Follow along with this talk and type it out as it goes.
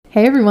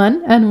Hey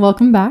everyone, and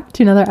welcome back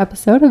to another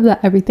episode of the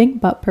Everything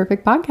But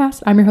Perfect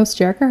podcast. I'm your host,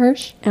 Jerica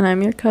Hirsch. And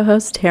I'm your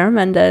co-host, Tara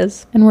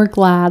Mendez. And we're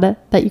glad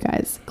that you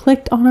guys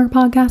clicked on our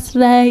podcast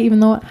today, even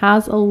though it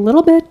has a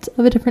little bit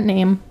of a different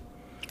name.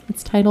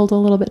 It's titled a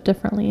little bit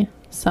differently.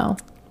 So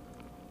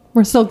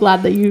we're so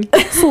glad that you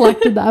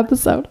selected the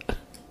episode.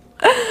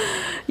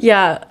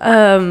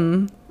 Yeah,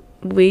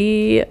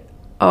 we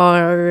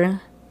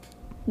are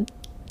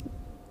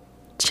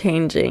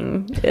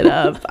changing it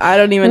up. I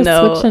don't even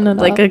know,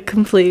 like a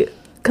complete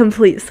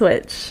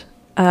switch.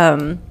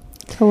 Total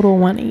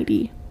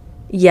 180.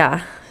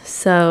 Yeah,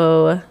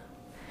 so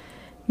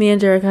me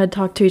and Jerica had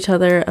talked to each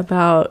other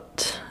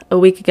about a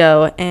week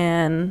ago,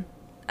 and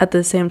at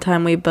the same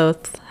time we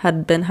both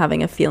had been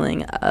having a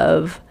feeling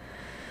of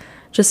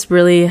just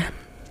really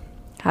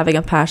having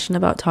a passion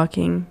about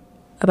talking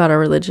about our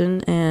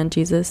religion and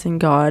Jesus and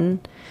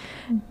God.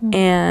 Mm-hmm.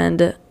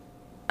 And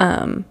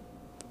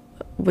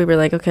we were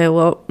like, okay,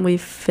 well, we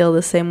feel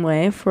the same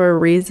way for a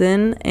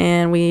reason.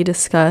 And we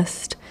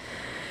discussed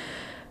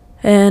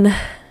and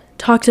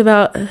talked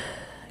about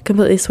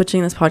completely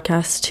switching this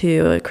podcast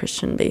to a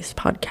Christian-based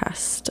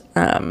podcast.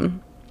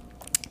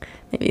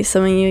 Maybe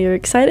some of you are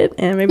excited,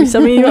 and maybe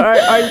some of you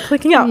are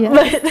clicking out.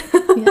 Yes.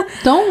 But yeah.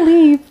 Don't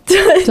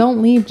leave.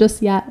 Don't leave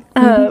just yet.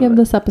 Maybe give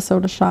this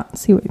episode a shot and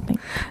see what you think.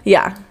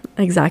 Yeah,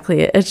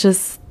 exactly.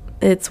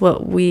 It's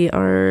what we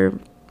are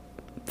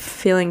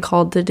feeling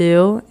called to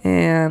do,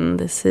 and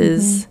this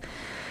is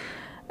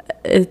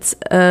it's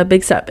a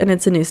big step, and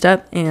it's a new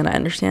step, and I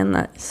understand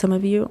that some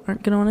of you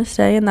aren't going to want to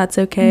stay, and that's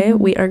okay.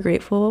 We are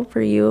grateful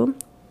for you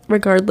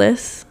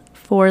regardless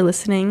for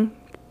listening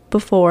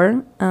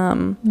before,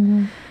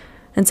 and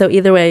so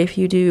either way, if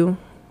you do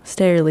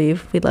stay or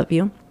leave, we love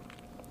you.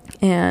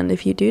 And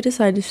if you do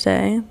decide to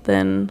stay,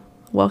 then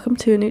welcome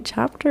to a new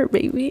chapter,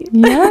 baby.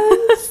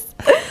 Yes.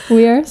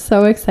 We are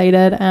so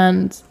excited,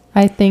 and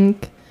I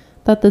think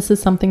that this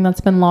is something that's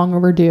been long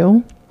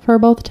overdue for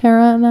both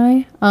Tara and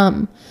I.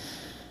 I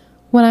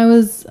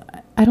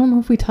don't know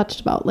if we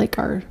touched about like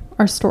our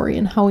story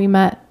and how we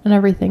met and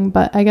everything,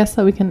 but I guess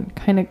that we can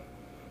kind of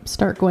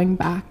start going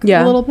back a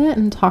little bit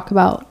and talk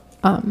about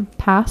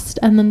past,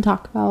 and then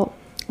talk about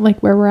like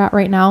where we're at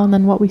right now and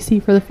then what we see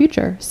for the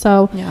future.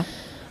 So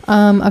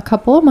a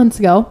couple of months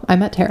ago, I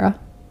met Tara.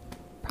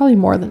 Probably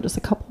more than just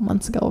a couple of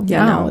months ago.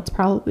 Yeah, now it's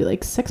probably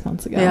like 6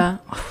 months ago. Yeah.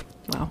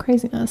 Wow.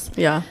 Craziness.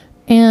 Yeah.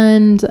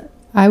 And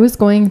I was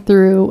going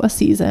through a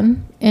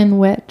season in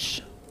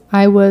which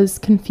I was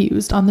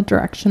confused on the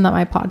direction that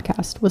my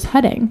podcast was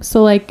heading.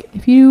 So like,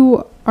 if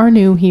you are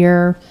new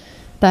here,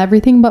 the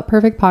Everything But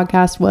Perfect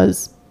podcast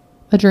was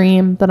a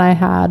dream that I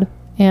had,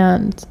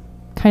 and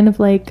kind of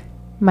like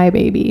my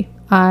baby.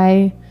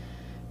 I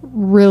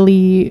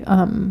really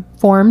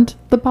formed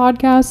the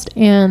podcast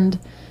and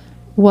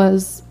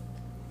was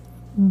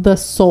the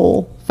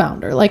sole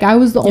founder. Like, I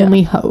was the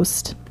only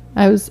host.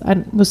 I was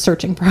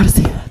searching for how to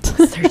say that.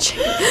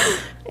 Searching.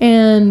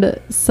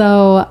 And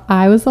so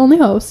I was the only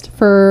host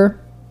for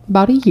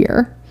about a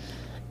year,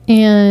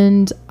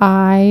 and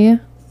I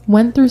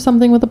went through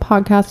something with the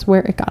podcast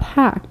where it got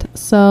hacked.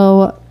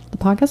 So the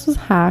podcast was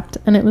hacked,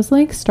 and it was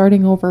like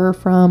starting over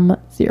from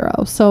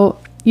zero. So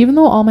even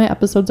though all my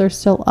episodes are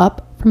still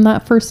up from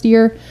that first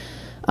year,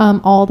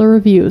 all the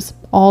reviews,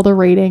 all the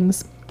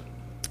ratings,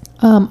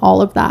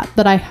 all of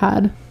that I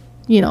had,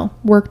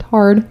 worked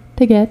hard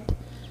to get,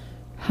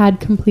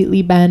 had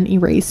completely been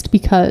erased,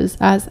 because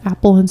as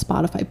Apple and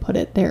Spotify put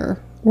it,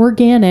 they're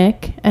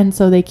organic, and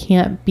so they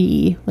can't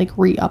be like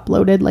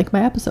re-uploaded like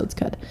my episodes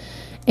could.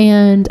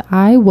 And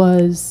I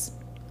was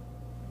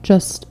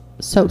just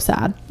so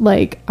sad.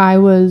 Like, I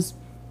don't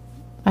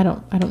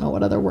know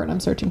what other word I'm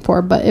searching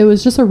for, but it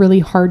was just a really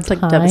hard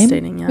time. Like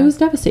devastating. Yeah. It was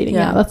devastating.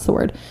 Yeah, that's the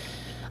word.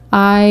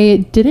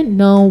 I didn't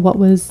know what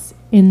was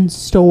in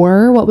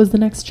store, what was the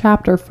next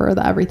chapter for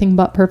the Everything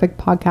But Perfect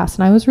podcast.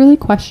 And I was really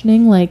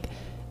questioning, like,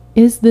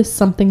 is this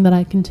something that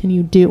I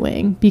continue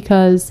doing?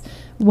 Because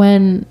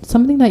when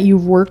something that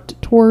you've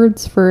worked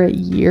towards for a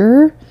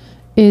year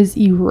is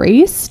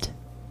erased,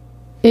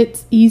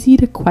 it's easy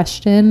to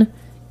question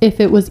if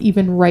it was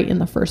even right in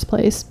the first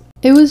place.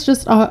 It was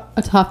just a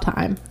tough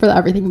time for the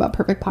Everything But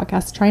Perfect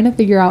podcast, trying to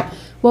figure out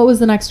what was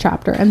the next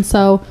chapter. And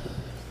so,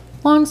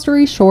 long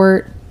story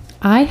short,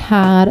 I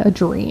had a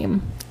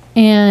dream.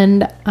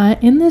 And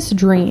in this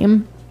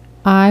dream,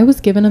 I was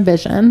given a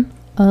vision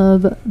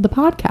of the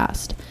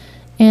podcast.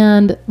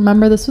 And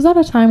remember, this was at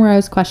a time where I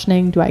was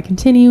questioning, do I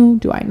continue?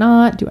 Do I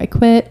not? Do I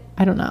quit?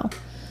 I don't know.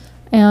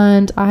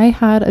 And I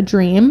had a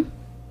dream,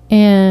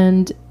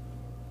 and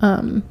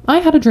I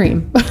had a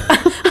dream.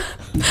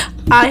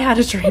 I had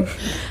a dream.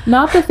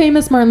 Not the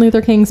famous Martin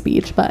Luther King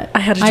speech, but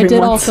I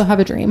did also have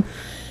a dream.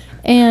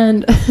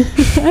 And I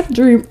had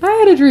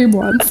a dream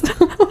once.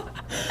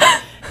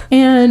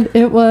 And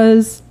it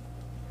was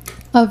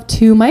of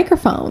two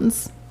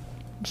microphones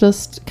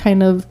just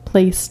kind of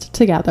placed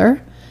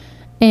together.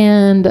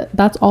 And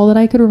that's all that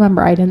I could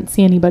remember. I didn't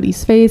see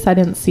anybody's face. I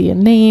didn't see a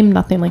name,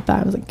 nothing like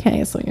that. I was like,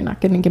 okay, so you're not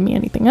going to give me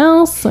anything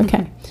else?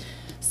 Okay.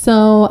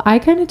 So I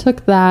kind of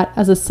took that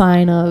as a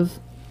sign of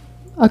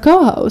a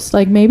co-host.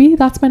 Like, maybe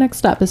that's my next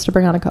step, is to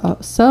bring on a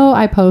co-host. So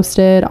I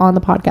posted on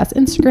the podcast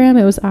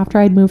Instagram. It was after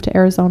I'd moved to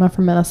Arizona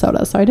from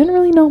Minnesota, so I didn't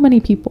really know many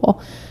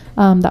people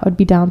that would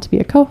be down to be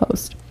a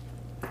co-host.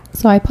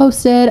 So I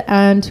posted,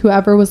 and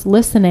whoever was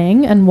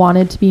listening and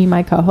wanted to be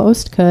my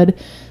co-host could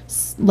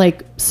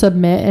like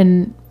submit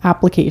an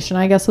application,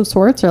 I guess, of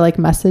sorts, or like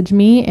message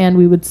me, and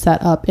we would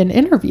set up an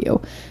interview.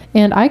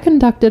 And I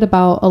conducted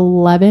about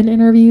 11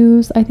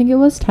 interviews. I think it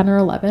was 10 or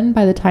 11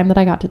 by the time that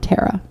I got to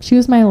Tara. She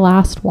was my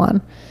last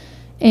one.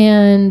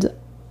 And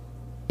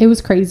it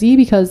was crazy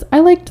because I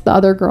liked the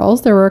other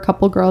girls. There were a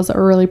couple girls that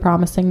were really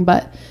promising,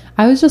 but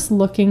I was just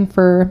looking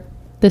for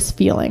this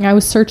feeling. I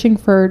was searching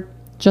for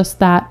just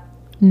that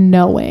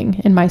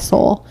knowing in my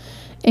soul.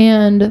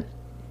 And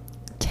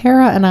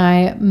Tara and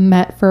I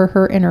met for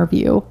her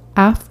interview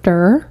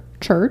after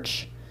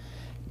church.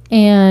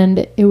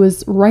 And it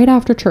was right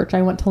after church.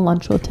 I went to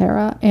lunch with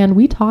Tara, and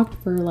we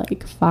talked for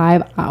like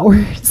 5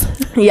 hours.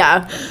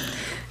 Yeah.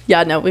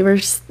 Yeah, no, we were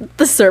just,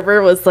 the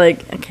server was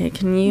like, okay,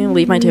 can you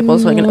leave my table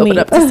so I can open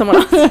up to someone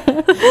else?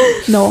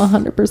 No,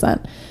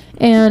 100%.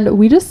 And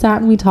we just sat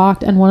and we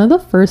talked. And one of the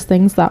first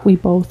things that we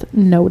both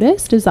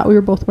noticed is that we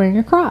were both wearing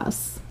a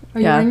cross.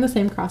 Are you wearing the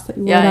same cross that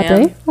you wore that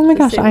day? Oh my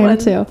gosh, I am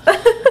too.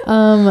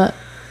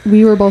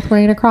 We were both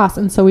wearing a cross.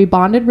 And so we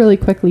bonded really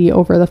quickly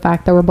over the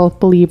fact that we're both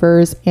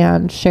believers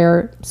and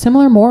share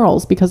similar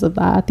morals because of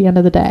that at the end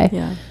of the day.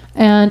 Yeah.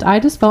 And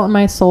I just felt in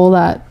my soul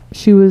that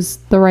she was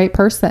the right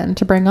person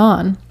to bring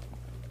on.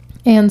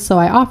 And so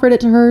I offered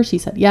it to her. She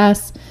said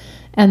yes.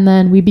 And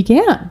then we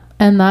began.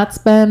 And that's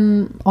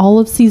been all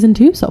of season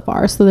 2 so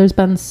far. So there's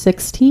been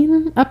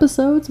 16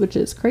 episodes, which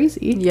is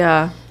crazy.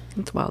 Yeah.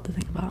 It's wild to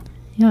think about.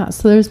 Yeah.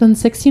 So there's been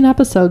 16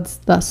 episodes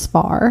thus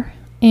far.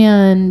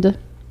 And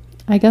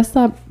I guess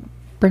that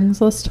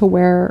brings us to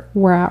where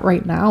we're at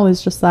right now,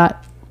 is just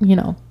that, you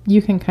know,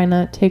 you can kind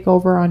of take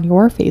over on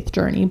your faith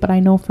journey. But I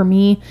know for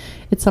me,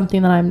 it's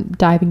something that I'm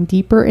diving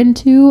deeper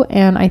into.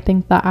 And I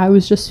think that I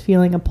was just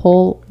feeling a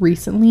pull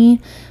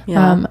recently,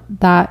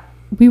 that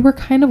we were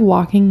kind of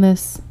walking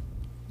this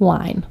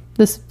line,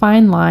 this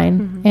fine line.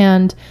 Mm-hmm.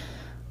 And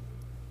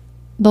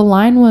the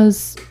line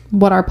was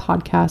what our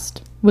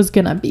podcast was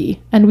going to be.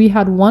 And we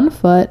had one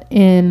foot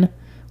in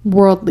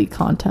worldly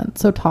content,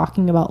 so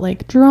talking about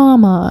like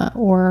drama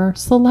or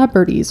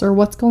celebrities or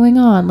what's going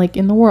on like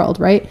in the world,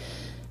 right?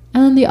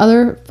 And then the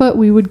other foot,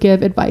 we would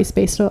give advice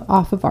based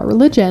off of our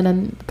religion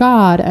and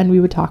God, and we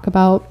would talk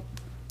about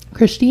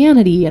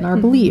Christianity and our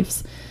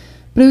beliefs.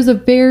 But it was a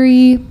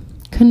very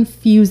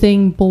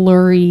confusing,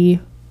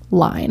 blurry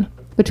line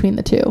between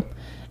the two.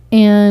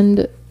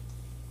 And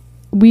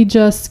we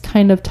just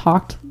kind of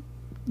talked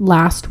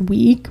last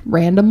week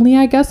randomly,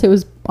 I guess. It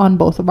was on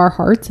both of our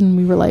hearts, and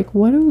we were like,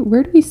 where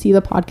do we see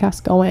the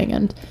podcast going?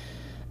 And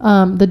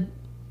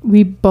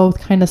we both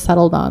kind of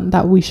settled on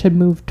that we should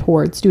move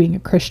towards doing a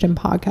Christian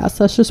podcast.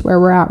 That's just where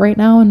we're at right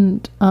now,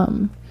 and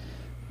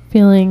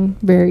feeling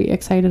very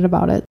excited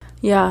about it.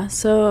 Yeah,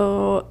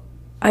 so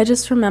I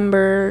just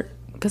remember,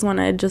 because when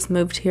I had just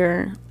moved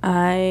here,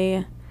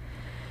 one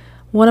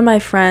of my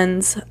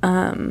friends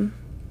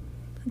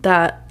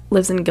that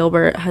lives in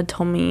Gilbert had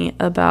told me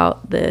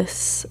about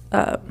this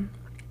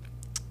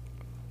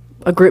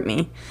a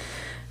GroupMe,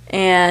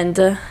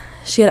 and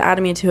she had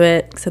added me to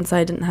it since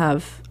I didn't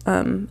have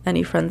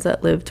any friends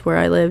that lived where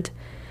I lived,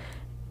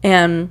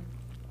 and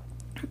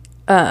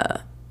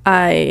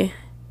I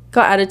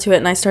got added to it,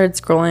 and I started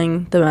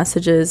scrolling the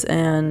messages,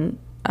 and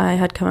I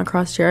had come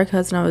across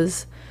Jerica's,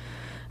 and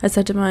I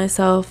said to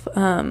myself,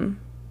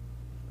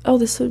 oh,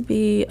 this would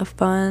be a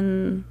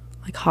fun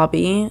like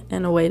hobby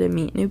and a way to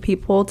meet new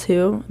people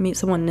too, meet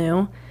someone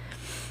new.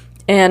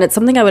 And it's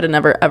something I would have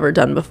never ever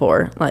done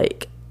before.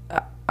 Like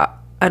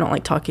I don't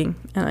like talking,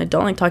 and I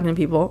don't like talking to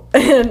people,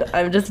 and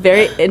I'm just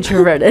very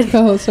introverted.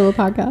 Co-host of a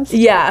podcast.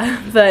 Yeah,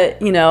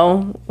 but you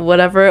know,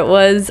 whatever it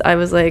was, I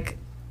was like,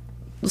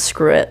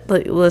 screw it,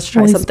 like, let's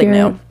try Holy something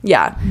Spirit. new.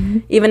 Yeah. Mm-hmm.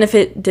 Even if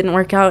it didn't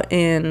work out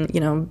and,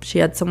 you know, she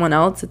had someone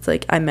else, it's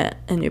like I met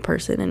a new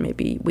person, and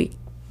maybe we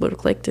would have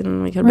clicked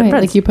and we could have been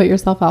friends. Like you put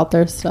yourself out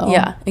there still.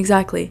 Yeah,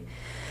 exactly.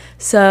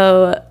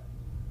 So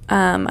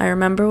I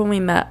remember when we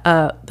met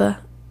up,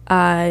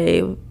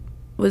 I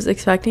was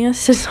expecting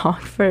us to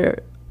talk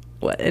for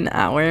an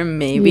hour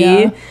maybe.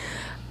 Yeah.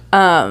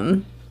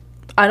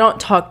 I don't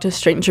talk to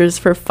strangers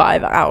for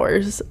 5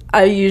 hours.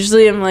 I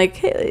usually am like,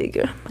 hey,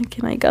 like,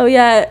 can I go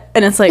yet?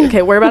 And it's like,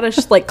 okay, we're about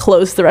to like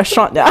close the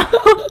restaurant now.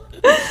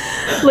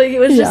 Like, it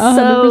was just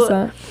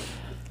 100%.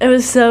 It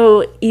was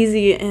so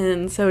easy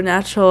and so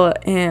natural,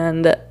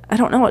 and I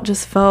don't know, it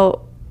just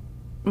felt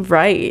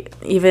right.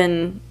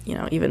 Even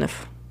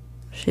if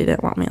she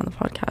didn't want me on the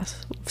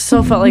podcast,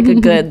 still felt like a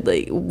good,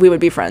 like, we would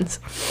be friends.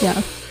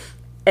 Yeah.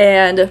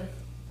 And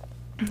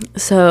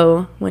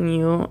so when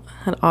you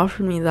had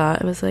offered me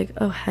that, it was like,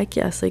 oh heck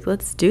yes, like,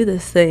 let's do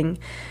this thing.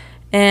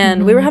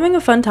 And we were having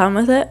a fun time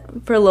with it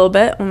for a little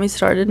bit when we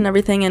started and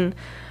everything. And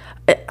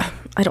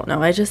I don't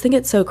know, I just think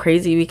it's so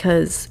crazy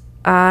because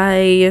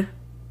I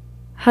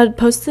had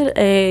posted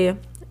a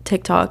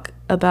TikTok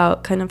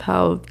about kind of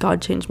how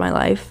God changed my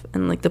life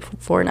and like the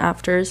before and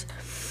afters.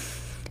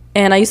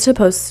 And I used to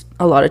post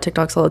a lot of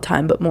TikToks all the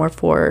time, but more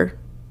for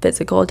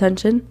physical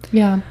attention.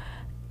 Yeah.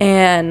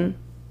 And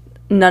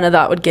none of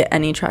that would get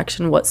any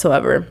traction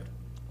whatsoever.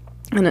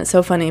 And it's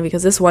so funny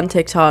because this one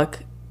TikTok,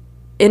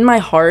 in my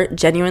heart,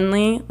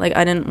 genuinely, like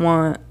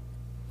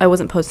I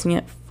wasn't posting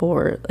it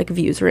for like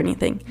views or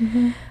anything.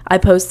 Mm-hmm. I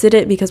posted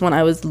it because when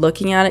I was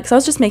looking at it, because I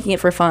was just making it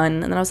for fun,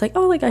 and then I was like,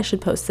 oh, like I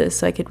should post this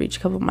so I could reach a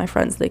couple of my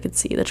friends. They could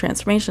see the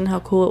transformation, how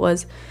cool it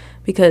was,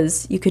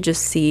 because you could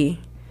just see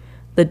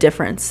the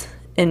difference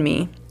in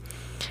me.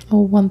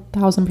 Oh,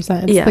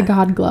 1000%. It's the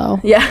God glow.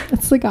 Yeah.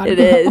 It's the God glow. It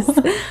is.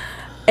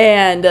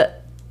 And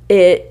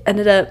it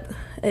ended up,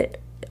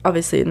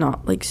 obviously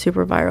not like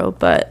super viral,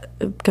 but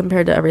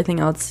compared to everything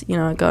else, you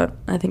know, it got,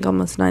 I think,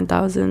 almost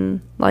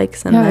 9,000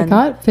 likes. And then it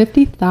got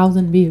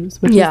 50,000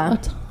 views, which is a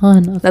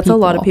ton of That's people.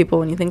 a lot of people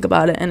when you think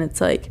about it. And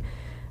it's like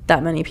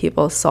that many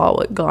people saw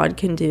what God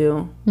can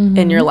do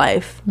in your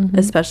life,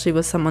 especially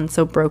with someone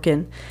so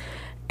broken.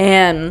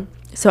 And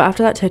so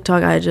after that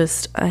TikTok,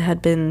 I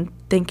had been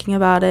thinking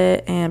about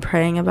it and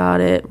praying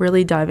about it,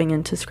 really diving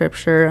into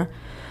scripture,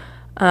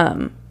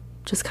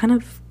 just kind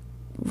of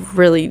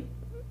really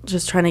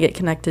just trying to get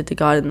connected to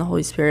God and the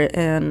Holy Spirit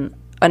and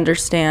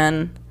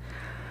understand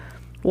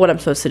what I'm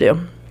supposed to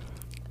do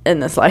in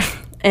this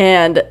life.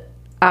 And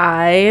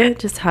I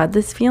just had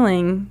this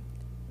feeling,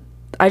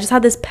 I just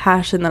had this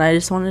passion that I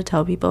just wanted to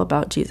tell people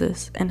about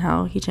Jesus and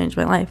how he changed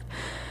my life,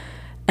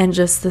 and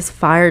just this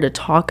fire to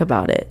talk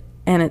about it.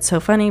 And it's so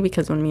funny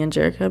because when me and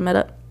Jerica met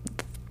up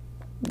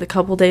the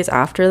couple days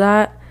after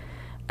that,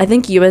 I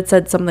think you had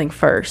said something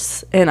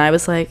first, and I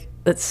was like,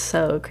 that's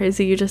so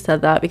crazy you just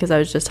said that, because I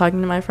was just talking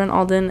to my friend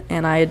Alden,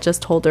 and I had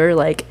just told her,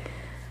 like,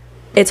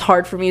 it's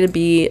hard for me to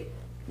be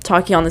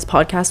talking on this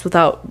podcast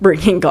without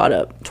bringing God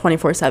up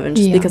 24/7,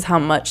 just because how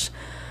much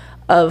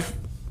of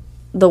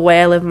the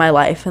way I live my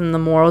life and the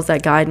morals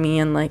that guide me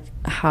and like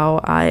how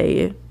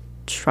I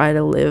try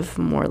to live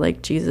more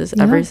like Jesus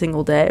every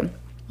single day.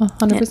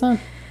 100%.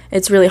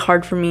 It's really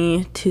hard for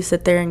me to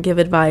sit there and give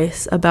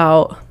advice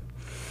about,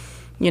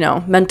 you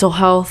know, mental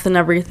health and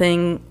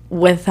everything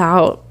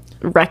without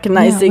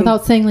recognizing,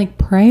 without saying like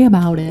pray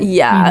about it.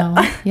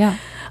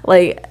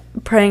 Like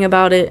praying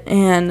about it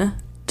and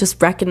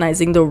just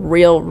recognizing the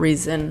real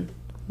reason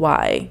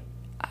why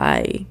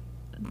I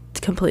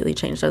completely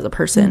changed as a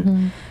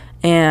person.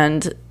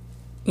 And,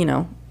 you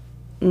know,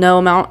 no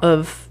amount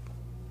of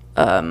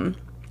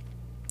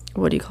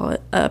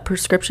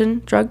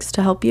prescription drugs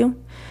to help you,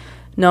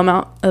 no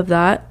amount of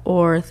that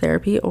or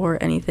therapy or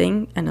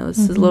anything. I know this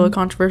is a little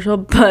controversial,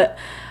 but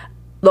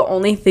the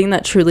only thing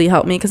that truly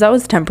helped me, because that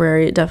was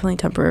temporary, it definitely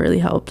temporarily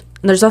helped.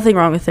 And there's nothing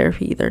wrong with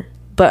therapy either,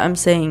 but I'm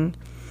saying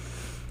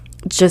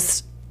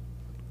just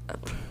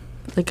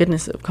the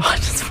goodness of God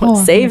is what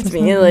saved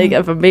me, like,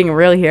 if I'm being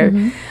real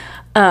here.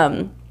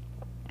 And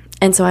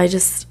so I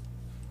just,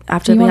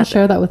 after you want to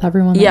share that with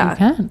everyone that you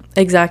can.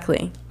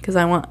 Exactly, because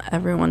I want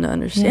everyone to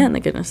understand the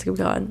goodness of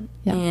God.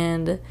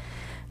 And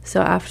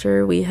so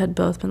after we had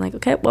both been like,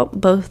 okay, well,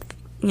 both,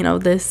 you know,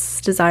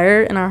 this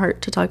desire in our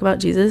heart to talk about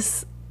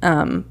Jesus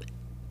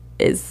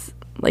is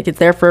like, it's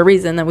there for a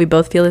reason that we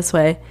both feel this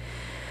way.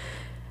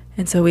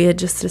 And so we had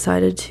just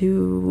decided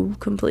to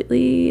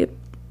completely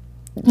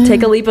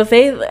take a leap of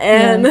faith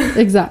and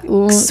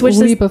exactly switch.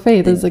 Leap of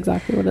faith is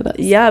exactly what it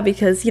is. Yeah,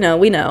 because, you know,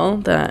 we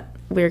know that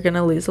we're going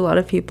to lose a lot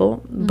of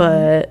people,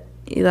 but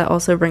that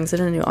also brings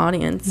in a new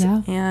audience.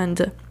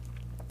 And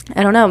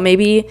I don't know,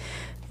 maybe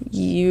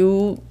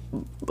you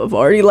have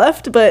already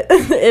left, but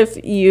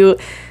if you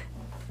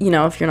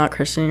know, if you're not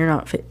Christian, you're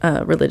not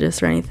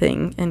religious or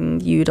anything,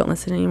 and you don't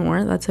listen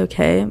anymore, that's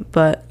okay.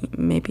 But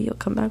maybe you'll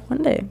come back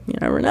one day. You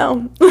never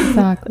know.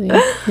 Exactly.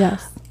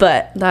 Yes.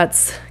 But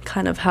that's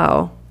kind of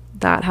how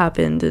that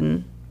happened,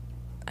 and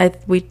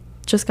we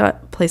just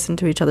got placed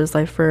into each other's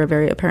life for a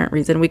very apparent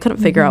reason. We couldn't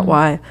figure out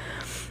why.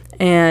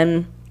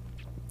 And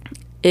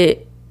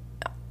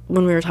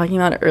when we were talking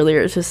about it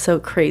earlier, it's just so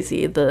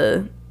crazy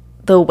the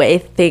way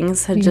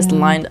things had just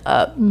lined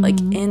up, like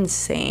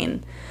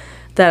insane,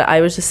 that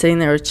I was just sitting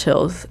there with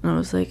chills, and I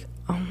was like,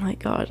 oh my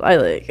God. I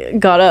like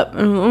got up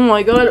and oh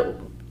my God,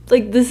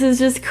 like, this is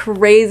just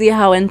crazy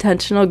how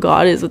intentional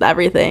God is with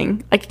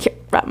everything. I can't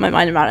wrap my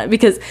mind around it,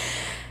 because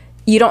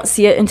you don't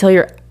see it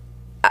until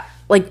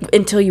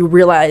until you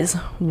realize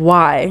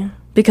why.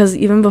 Because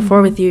even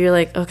before with you, you're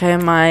like, okay,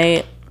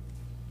 my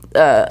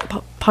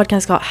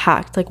podcast got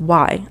hacked. Like,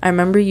 why? I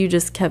remember you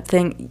just kept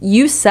saying,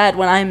 you said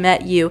when I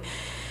met you,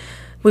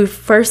 we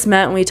first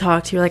met and we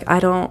talked, you're like, I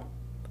don't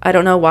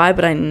know why,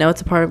 but I know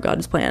it's a part of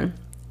God's plan,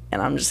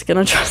 and I'm just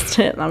gonna trust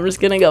it, and I'm just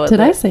gonna go with it.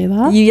 Did I say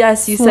that?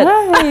 Yes, you said.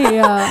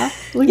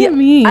 Look at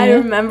me. I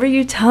remember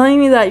you telling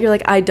me that. You're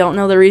like, I don't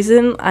know the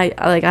reason.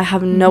 I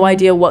have no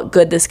idea what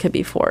good this could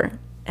be for.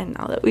 And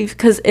now that you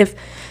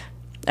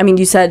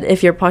said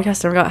if your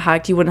podcast never got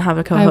hacked, you wouldn't have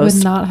a co-host. I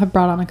would not have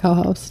brought on a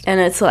co-host.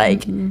 And it's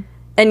like, and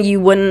you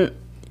wouldn't.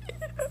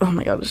 Oh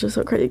my God, it's just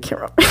so crazy. I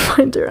can't wrap my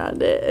mind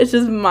around it. It's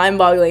just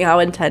mind-boggling how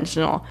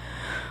intentional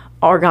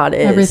our God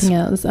is. Everything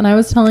is. And I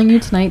was telling you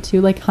tonight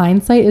too, like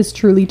hindsight is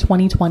truly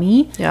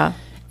 2020. Yeah.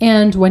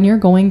 And when you're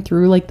going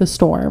through like the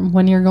storm,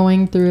 when you're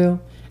going through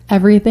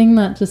everything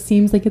that just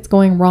seems like it's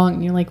going wrong,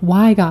 and you're like,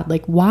 why God?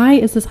 Like, why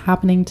is this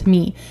happening to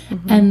me?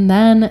 And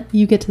then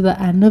you get to the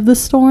end of the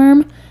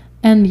storm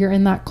and you're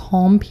in that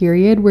calm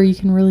period where you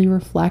can really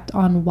reflect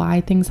on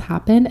why things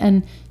happen,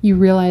 and you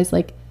realize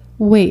like,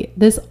 wait,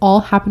 this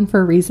all happened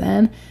for a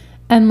reason.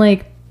 And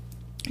like,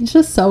 it's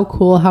just so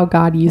cool how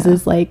God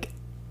uses like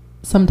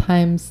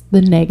sometimes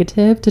the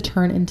negative to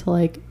turn into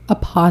like a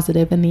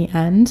positive in the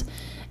end.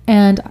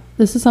 And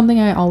this is something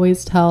I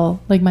always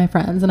tell like my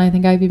friends, and I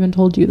think I've even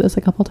told you this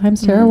a couple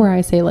times, Tara, where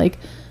I say like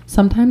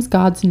sometimes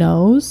God's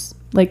no's,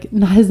 like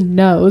not his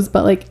no's,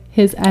 but like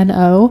his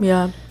no.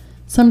 Yeah.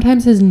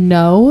 Sometimes his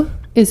no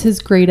is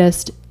his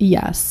greatest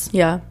yes.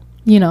 Yeah.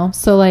 You know,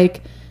 so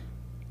like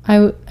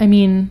I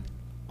mean,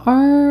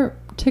 our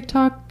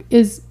TikTok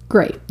is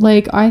great.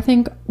 Like I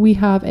think we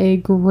have a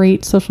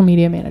great social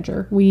media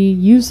manager. We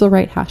use the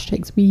right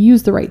hashtags. We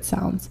use the right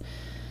sounds.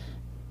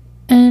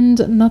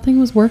 And nothing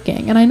was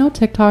working. And I know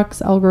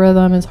TikTok's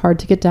algorithm is hard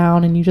to get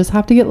down and you just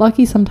have to get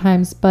lucky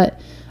sometimes.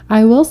 But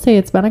I will say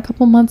it's been a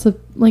couple months of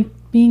like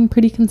being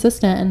pretty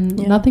consistent,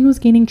 and nothing was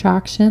gaining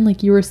traction.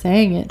 Like you were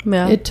saying,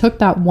 it took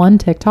that one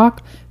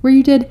TikTok where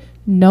you did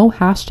no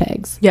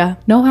hashtags. Yeah.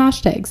 No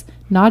hashtags.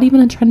 Not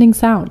even a trending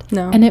sound.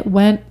 No. And it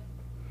went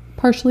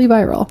partially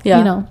viral. Yeah.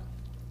 You know?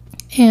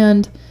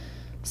 And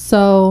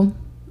so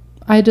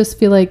I just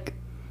feel like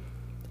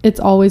it's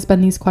always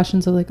been these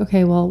questions of like,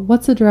 okay, well,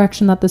 what's the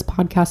direction that this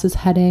podcast is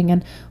heading?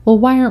 And well,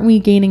 why aren't we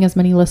gaining as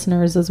many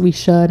listeners as we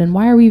should? And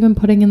why are we even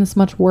putting in this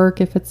much work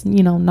if it's,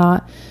 you know,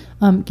 not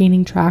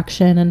gaining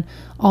traction and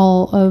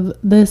all of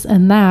this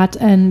and that?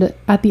 And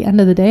at the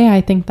end of the day,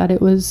 I think that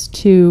it was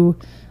to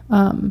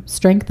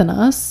strengthen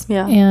us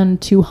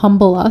and to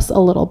humble us a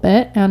little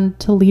bit and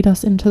to lead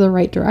us into the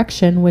right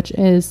direction, which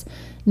is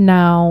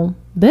now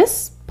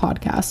this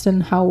podcast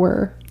and how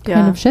we're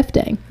kind of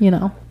shifting, you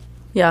know?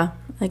 Yeah,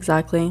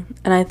 exactly.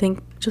 And I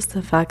think just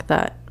the fact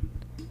that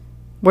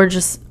we're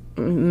just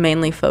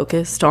mainly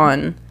focused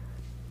on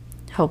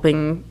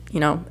helping, you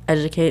know,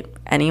 educate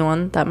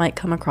anyone that might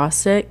come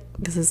across it.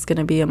 This is going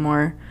to be a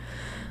more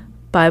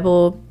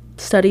Bible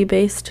study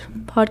based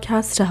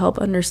podcast to help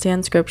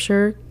understand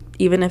scripture,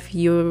 even if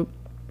you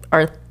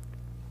are,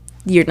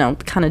 you know,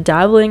 kind of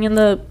dabbling in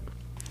the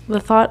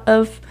thought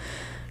of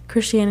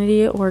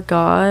Christianity or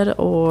God,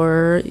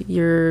 or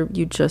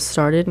you just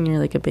started and you're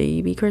like a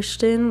baby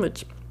Christian,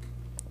 which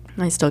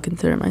I still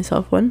consider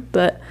myself one,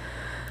 but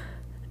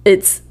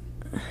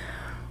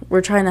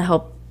we're trying to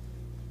help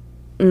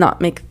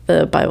not make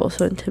the Bible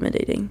so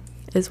intimidating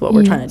is what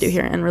we're trying to do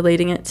here, and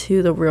relating it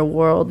to the real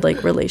world,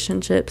 like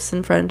relationships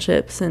and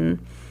friendships and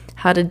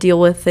how to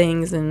deal with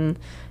things, and,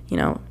 you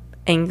know,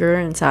 anger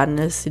and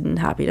sadness and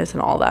happiness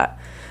and all that.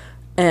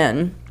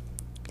 And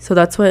so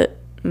that's what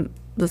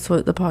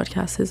the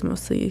podcast is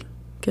mostly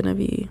gonna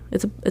be.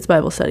 It's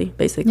Bible study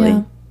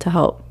basically to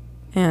help.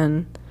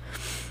 And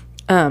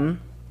don't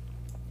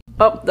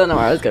know where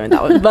I was going with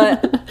that one,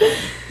 but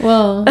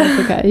well,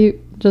 that's okay. You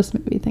just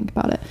made me think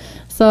about it.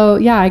 So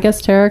yeah, I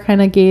guess Tara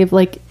kind of gave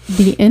like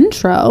the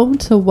intro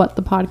to what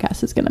the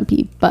podcast is gonna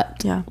be.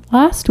 But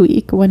last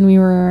week when we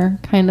were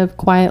kind of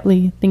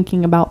quietly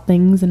thinking about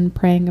things and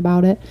praying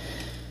about it,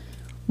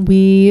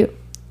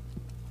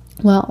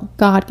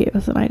 God gave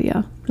us an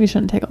idea. We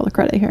shouldn't take all the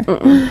credit here.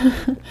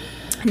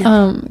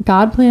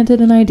 God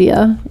planted an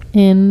idea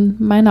in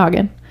my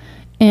noggin,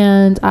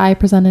 and I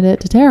presented it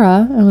to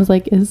Tara and was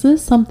like, is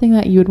this something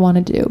that you would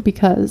want to do?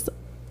 Because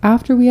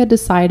after we had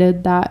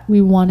decided that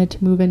we wanted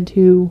to move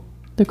into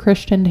the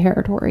Christian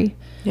territory,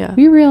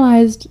 we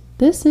realized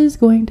this is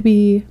going to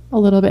be a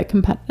little bit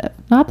competitive.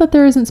 Not that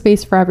there isn't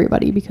space for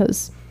everybody,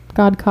 because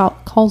God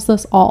calls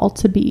us all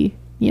to be,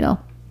 you know,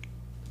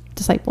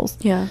 disciples.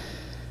 Yeah.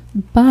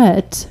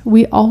 But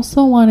we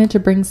also wanted to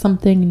bring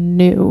something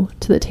new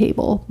to the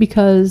table,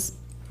 because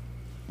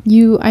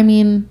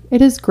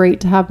it is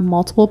great to have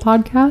multiple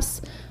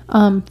podcasts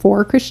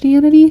for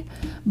Christianity,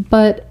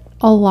 but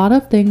a lot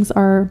of things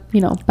are,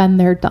 you know, been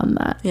there, done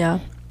that. Yeah.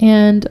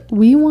 And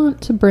we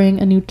want to bring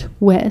a new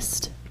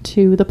twist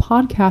to the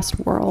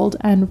podcast world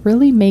and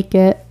really make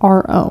it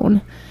our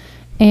own.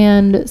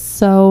 And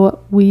so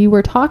we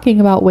were talking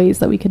about ways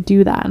that we could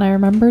do that. And I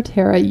remember,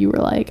 Tara, you were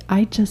like,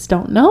 I just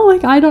don't know.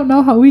 Like, I don't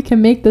know how we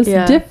can make this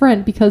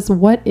different, because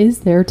what is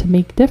there to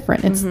make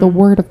different? It's the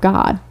word of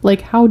God.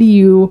 Like, how do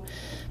you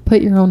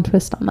put your own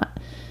twist on that?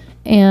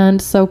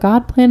 And so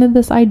God planted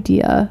this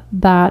idea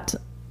that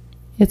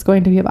it's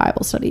going to be a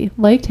Bible study,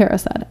 like Tara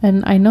said.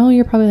 And I know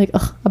you're probably like,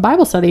 ugh, a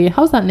Bible study?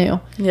 How's that new?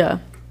 Yeah.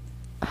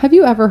 Have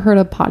you ever heard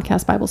of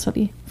podcast Bible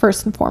study?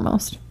 First and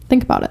foremost,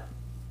 think about it.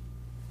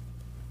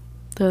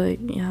 They're like,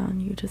 yeah,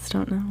 you just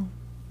don't know.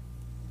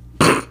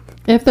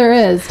 If there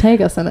is,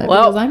 take us in it,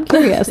 because I'm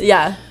curious.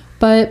 Yeah.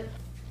 But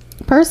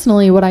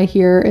personally, what I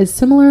hear is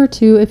similar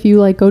to if you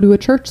like go to a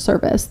church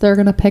service. They're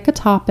going to pick a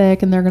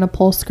topic and they're going to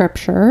pull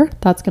scripture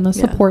that's going to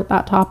support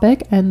that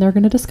topic, and they're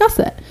going to discuss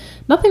it.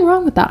 Nothing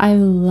wrong with that. I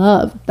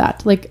love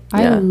that. Like,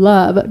 I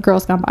love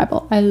Girls Gone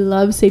Bible. I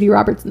love Sadie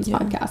Robertson's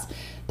podcast.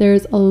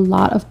 There's a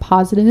lot of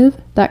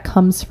positive that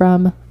comes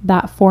from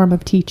that form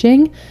of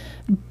teaching,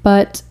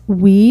 but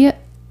we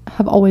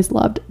have always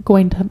loved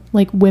going to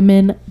like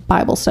women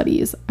Bible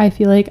studies. I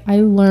feel like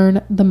I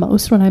learn the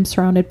most when I'm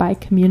surrounded by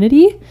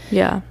community.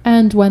 Yeah.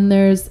 And when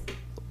there's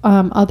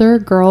other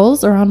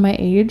girls around my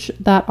age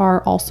that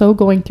are also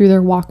going through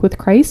their walk with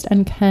Christ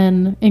and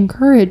can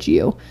encourage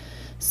you.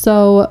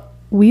 So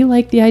we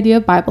like the idea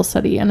of Bible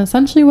study. And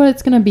essentially what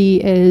it's going to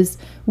be is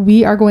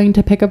we are going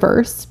to pick a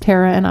verse,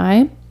 Tara and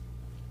I,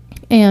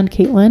 and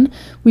Caitlin,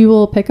 we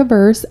will pick a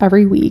verse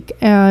every week.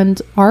 And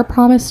our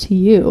promise to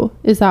you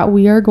is that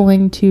we are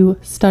going to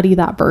study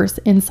that verse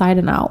inside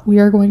and out. We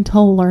are going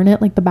to learn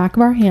it like the back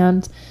of our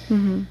hand.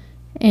 Mm-hmm.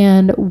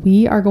 And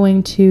we are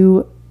going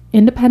to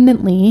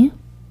independently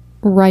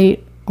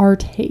write our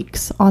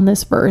takes on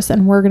this verse.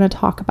 And we're going to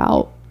talk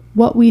about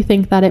what we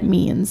think that it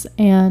means.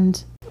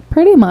 And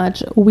pretty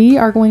much we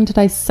are going to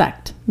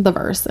dissect the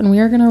verse, and we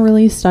are going to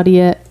really study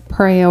it,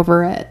 pray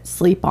over it,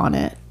 sleep on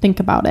it, think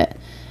about it.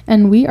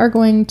 And we are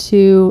going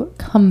to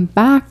come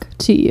back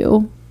to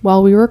you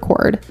while we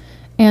record,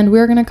 and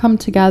we're going to come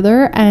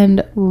together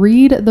and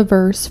read the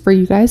verse for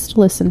you guys to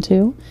listen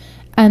to.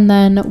 And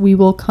then we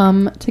will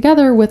come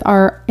together with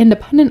our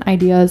independent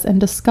ideas and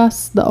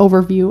discuss the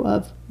overview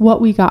of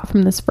what we got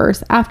from this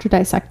verse after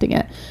dissecting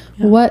it.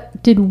 Yeah.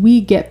 What did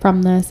we get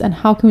from this, and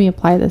how can we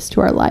apply this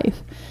to our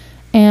life?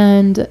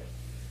 And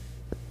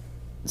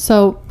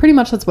so pretty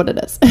much that's what it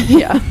is.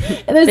 Yeah.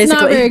 And it's basically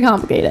not very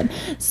complicated.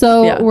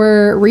 So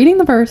we're reading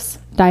the verse,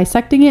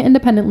 dissecting it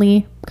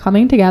independently,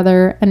 coming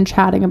together and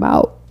chatting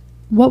about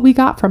what we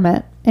got from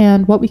it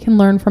and what we can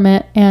learn from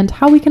it and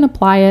how we can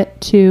apply it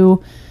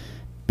to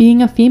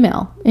being a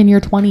female in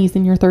your 20s,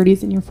 in your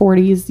 30s, in your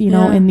 40s, you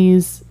know, in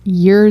these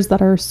years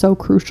that are so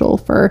crucial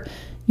for,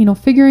 you know,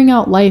 figuring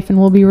out life. And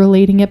we'll be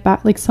relating it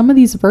back. Like some of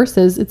these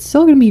verses, it's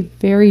still going to be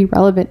very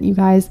relevant, you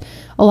guys.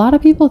 A lot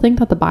of people think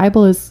that the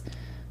Bible is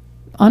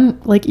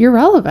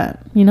irrelevant,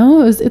 you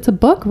know. It's a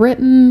book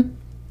written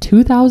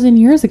 2,000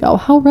 years ago.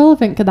 How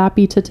relevant could that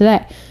be to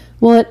today?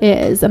 Well, it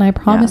is, and I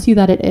promise you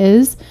that it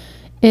is.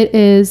 It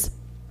is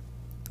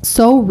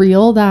so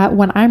real that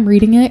when I'm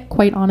reading it,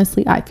 quite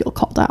honestly, I feel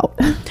called out.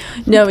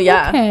 No,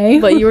 yeah.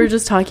 Okay. What you were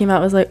just talking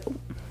about was like,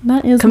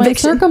 that is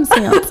conviction. My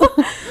circumstance.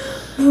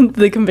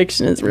 The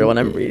conviction is real when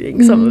I'm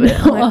reading some of it.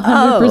 I'm like, 100%.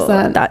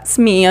 Oh, that's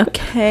me.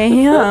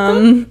 Okay.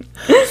 Yeah,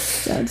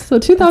 so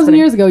 2,000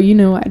 years ago, you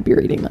knew I'd be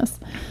reading this.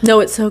 No,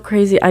 it's so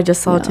crazy. I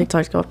just saw a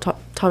TikTok, go off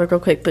topic real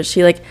quick, but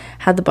she like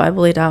had the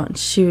Bible laid out, and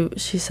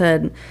she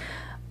said,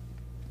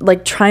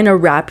 like, trying to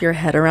wrap your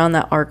head around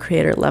that our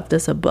Creator left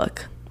us a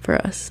book for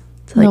us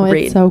to like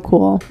read. It's so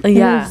cool.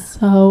 Yeah. It is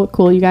so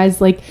cool. You guys,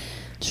 like,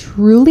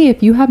 truly,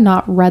 if you have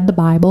not read the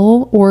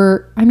Bible,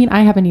 or, I mean,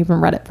 I haven't even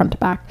read it front to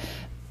back,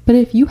 but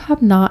if you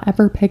have not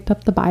ever picked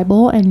up the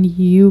Bible and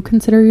you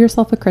consider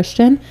yourself a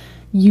Christian,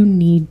 you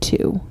need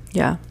to.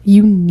 Yeah.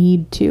 You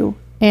need to.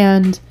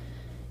 And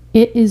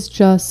it is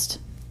just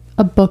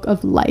a book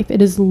of life.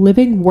 It is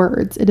living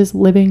words. It is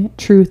living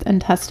truth and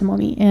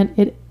testimony. And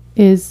it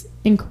is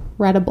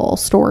incredible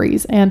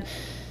stories. And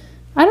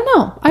I don't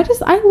know.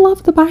 I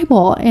love the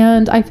Bible.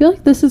 And I feel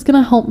like this is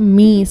going to help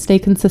me stay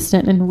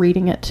consistent in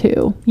reading it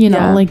too. You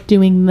know, like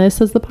doing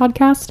this as the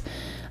podcast.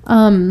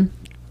 And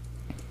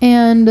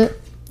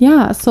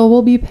yeah, so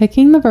we'll be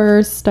picking the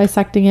verse,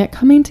 dissecting it,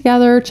 coming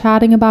together,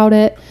 chatting about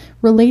it,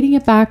 relating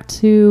it back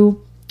to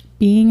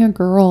being a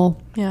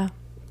girl. Yeah.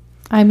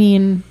 I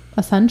mean,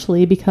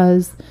 essentially,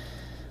 because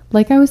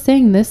like I was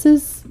saying, this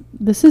is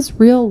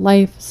real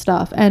life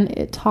stuff, and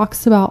it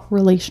talks about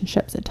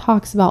relationships. It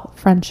talks about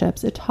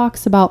friendships. It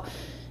talks about,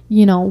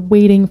 you know,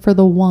 waiting for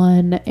the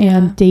one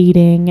and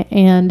dating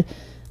and,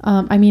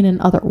 I mean, in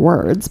other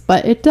words,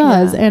 but it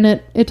does. And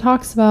it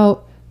talks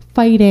about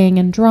fighting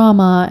and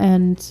drama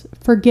and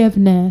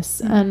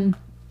forgiveness and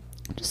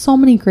just so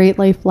many great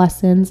life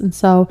lessons. And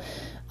so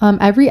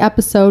every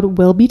episode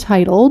will be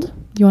titled.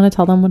 Do you want to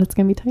tell them what it's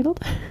going to be titled?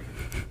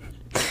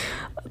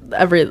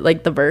 Every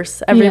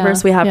verse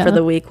we have for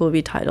the week will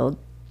be titled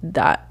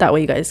that. That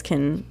way you guys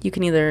can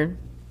either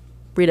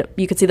read it.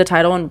 You could see the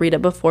title and read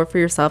it before for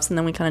yourselves, and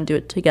then we kind of do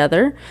it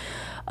together.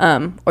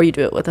 Or you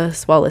do it with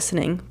us while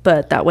listening,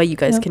 but that way you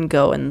guys can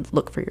go and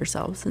look for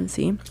yourselves and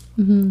see,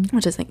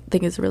 which I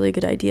think is a really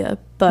good idea.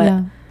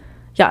 But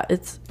yeah,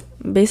 it's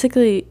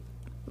basically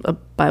a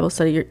Bible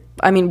study.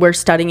 We're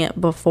studying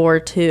it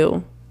before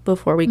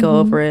we go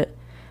over it,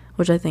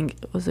 which I think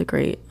was a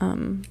great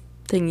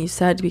thing you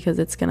said, because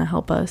it's going to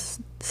help us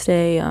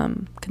stay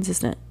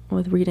consistent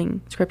with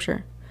reading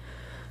scripture.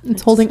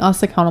 It's holding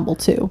us accountable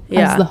too,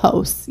 as the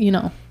hosts, you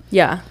know.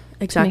 Yeah.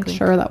 Exactly. To make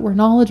sure that we're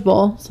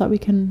knowledgeable so that we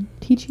can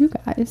teach you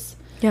guys.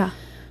 Yeah.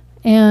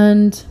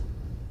 And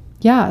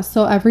yeah,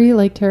 so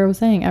like Tara was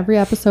saying, every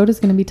episode is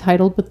going to be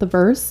titled with the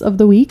verse of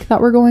the week that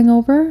we're going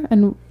over.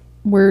 And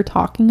we're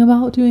talking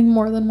about doing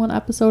more than one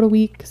episode a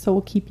week, so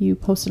we'll keep you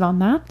posted on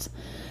that.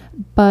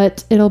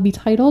 But it'll be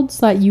titled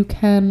so that you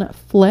can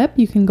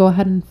go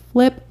ahead and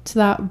flip to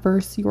that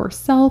verse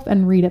yourself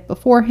and read it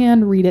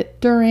beforehand, read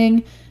it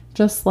during,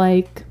 just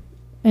like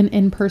an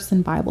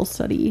in-person Bible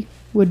study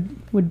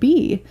would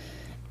be.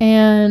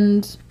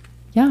 And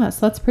yeah,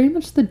 so that's pretty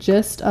much the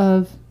gist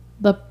of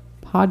the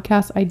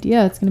podcast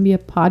idea. It's going to be a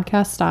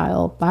podcast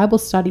style Bible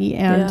study,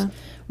 and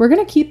we're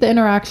going to keep the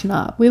interaction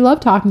up. We love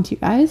talking to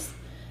you guys,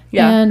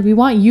 and we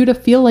want you to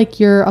feel like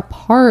you're a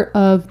part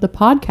of the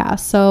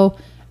podcast. So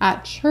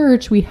at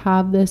church, we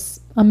have this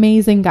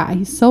amazing guy.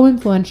 He's so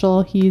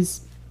influential.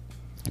 He's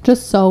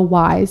just so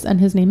wise, and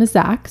his name is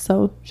Zach.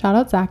 So shout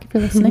out Zach if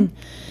you're listening.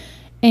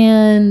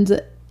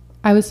 And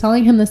I was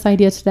telling him this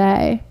idea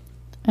today,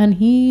 and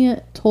he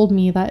told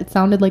me that it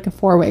sounded like a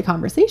 4-way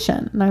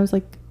conversation. And I was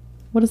like,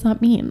 what does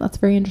that mean? That's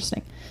very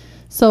interesting.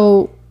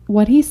 So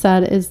what he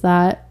said is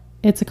that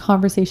it's a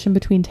conversation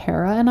between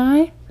Tara and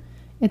I.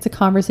 It's a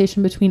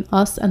conversation between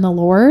us and the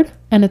Lord.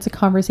 And it's a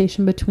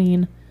conversation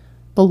between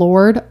the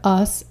Lord,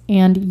 us,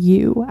 and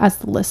you as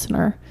the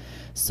listener.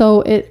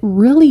 So it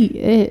really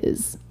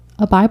is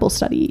a Bible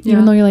study,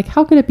 even though you're like,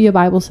 how could it be a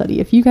Bible study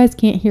if you guys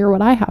can't hear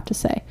what I have to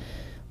say?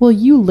 Well,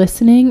 you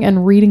listening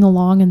and reading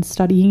along and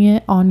studying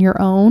it on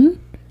your own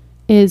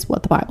is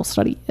what the Bible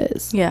study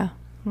is. Yeah,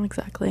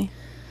 exactly.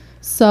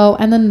 So,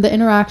 and then the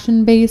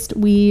interaction based,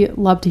 we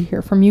love to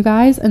hear from you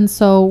guys. And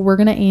so we're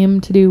going to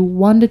aim to do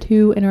 1 to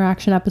 2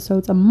 interaction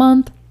episodes a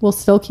month. We'll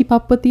still keep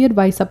up with the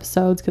advice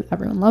episodes because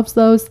everyone loves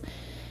those.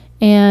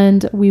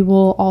 And we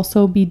will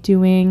also be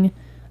doing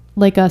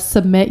like a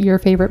submit your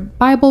favorite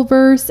Bible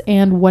verse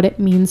and what it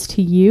means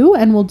to you.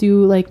 And we'll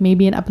do like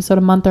maybe an episode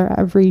a month or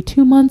every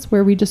 2 months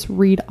where we just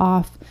read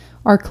off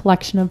our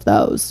collection of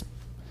those.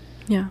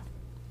 Yeah.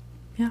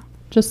 Yeah.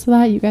 Just so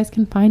that you guys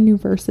can find new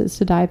verses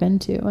to dive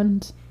into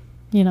and,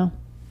 you know,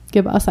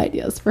 give us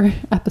ideas for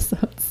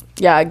episodes.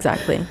 Yeah,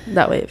 exactly.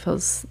 That way it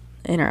feels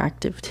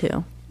interactive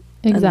too.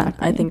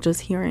 Exactly. And I think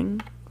just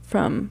hearing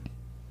from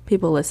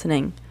people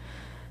listening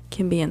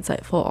can be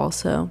insightful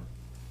also.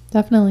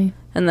 Definitely.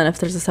 And then if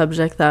there's a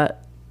subject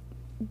that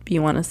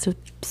you want us to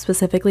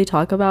specifically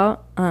talk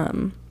about,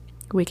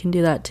 we can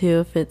do that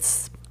too. If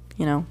it's,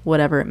 you know,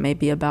 whatever it may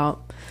be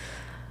about,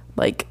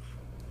 like,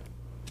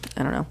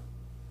 I don't know,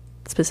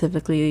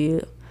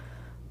 specifically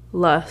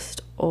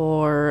lust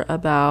or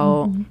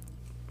about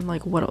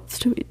like, what else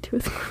do we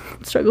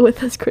struggle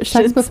with as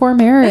Christians? Sex before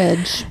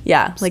marriage.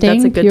 Yeah, like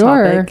Staying that's a good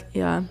pure. topic.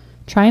 Yeah.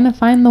 Trying to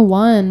find the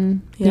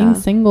one. Being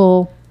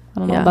single. I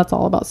don't know if that's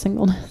all about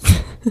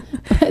singleness.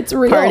 But it's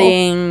real.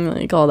 Partying,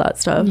 like all that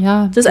stuff.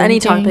 Yeah. Just drinking. any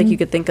topic you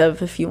could think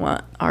of if you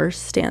want our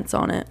stance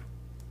on it.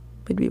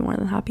 We'd be more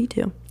than happy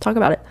to talk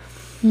about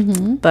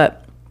it.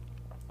 But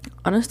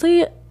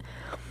honestly,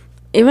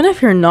 even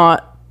if you're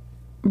not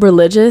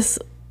religious,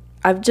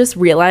 I've just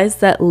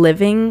realized that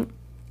living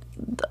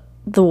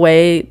the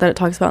way that it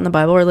talks about in the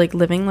Bible, or like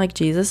living like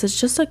Jesus, is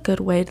just a good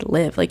way to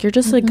live. Like you're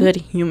just a good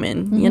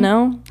human, you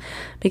know?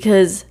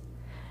 Because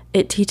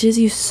it teaches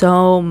you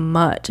so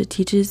much. It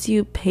teaches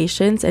you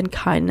patience and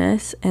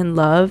kindness and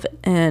love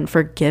and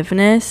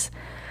forgiveness.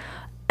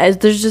 As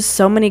there's just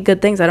so many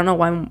good things. I don't know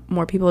why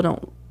more people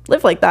don't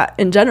live like that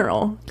in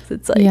general.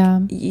 It's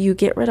like you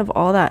get rid of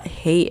all that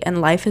hate, and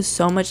life is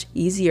so much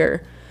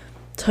easier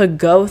to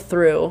go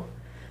through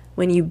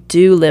when you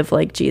do live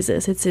like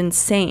Jesus. It's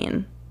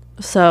insane.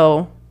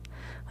 So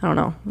I don't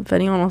know if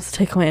anyone wants to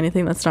take away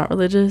anything that's not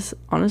religious.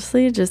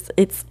 Honestly, just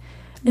it's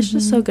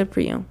just so good for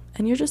you,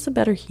 and you're just a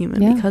better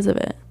human because of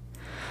it.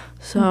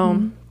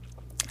 So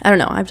I don't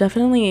know, I've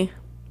definitely,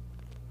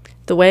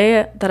 the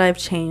way that I've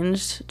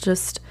changed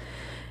just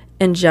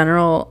in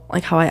general,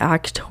 like how I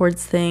act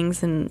towards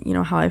things, and you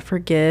know, how I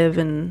forgive,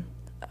 and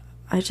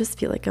I just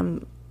feel like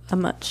I'm a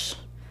much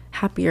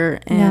happier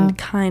and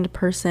kind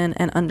person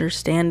and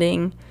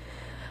understanding.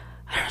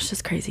 I don't know, it's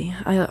just crazy.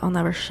 I'll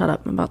never shut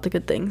up about the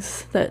good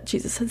things that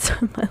Jesus has done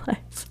in my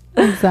life.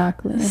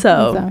 Exactly.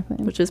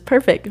 Which is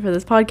perfect for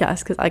this podcast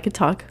because I could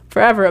talk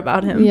forever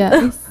about him.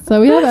 Yes.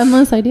 So we have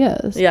endless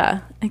ideas.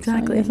 Yeah,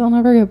 exactly. So I guess I'll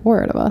never get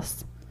bored of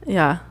us.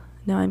 Yeah.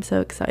 No, I'm so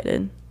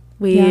excited.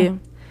 We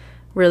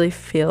really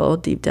feel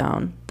deep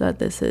down that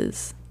this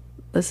is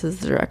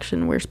the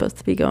direction we're supposed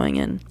to be going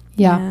in.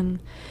 Yeah. And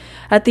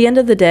at the end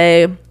of the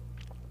day,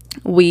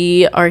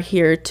 we are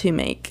here to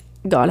make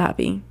God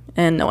happy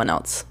and no one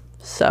else.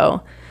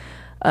 So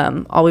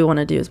all we want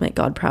to do is make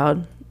God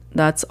proud.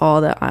 That's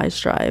all that I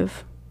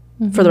strive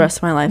for the rest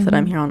of my life that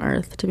I'm here on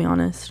earth, to be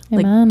honest.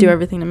 Amen. Like, do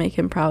everything to make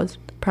him proud. So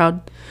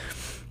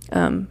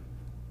I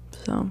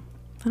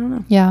don't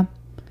know. Yeah.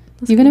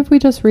 That's Even good. if we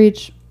just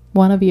reach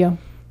one of you.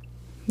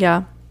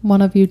 Yeah.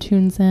 One of you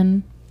tunes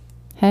in.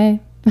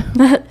 Hey.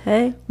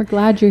 Hey. We're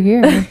glad you're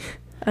here.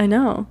 I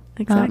know.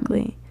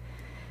 Exactly.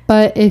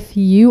 But if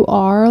you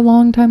are a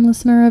longtime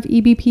listener of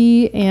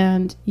EBP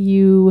and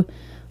you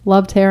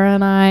love Tara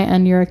and I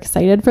and you're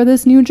excited for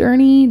this new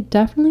journey,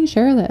 definitely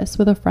share this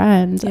with a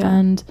friend. Yeah.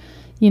 And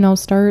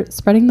start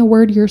spreading the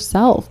word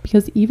yourself,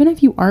 because even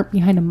if you aren't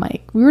behind a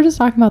mic, we were just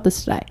talking about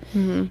this today,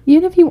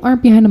 even if you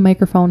aren't behind a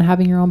microphone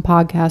having your own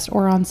podcast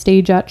or on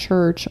stage at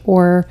church,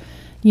 or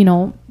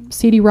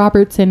Sadie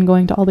Robertson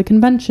going to all the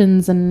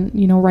conventions and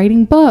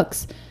writing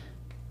books,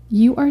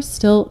 you are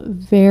still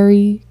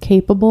very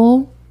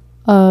capable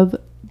of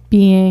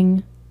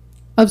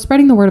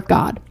spreading the word of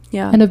God,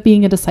 and of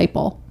being a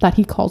disciple that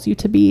he calls you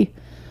to be,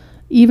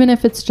 even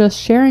if it's just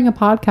sharing a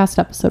podcast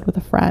episode with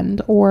a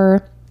friend,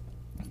 or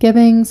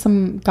giving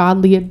some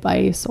godly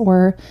advice,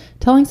 or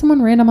telling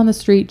someone random on the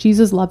street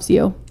Jesus loves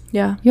you.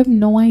 You have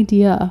no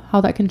idea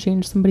how that can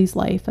change somebody's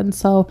life. And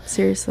so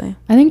seriously,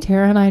 I think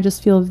Tara and I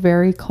just feel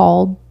very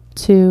called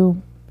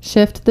to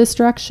shift this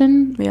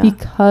direction,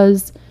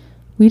 because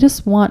we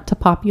just want to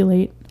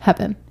populate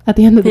heaven at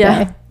the end of the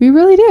day. We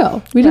really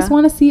do. We just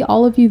want to see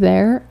all of you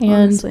there.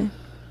 And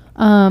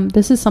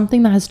this is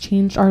something that has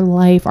changed our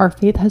life. Our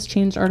faith has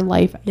changed our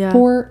life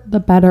for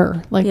the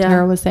better, like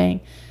Tara was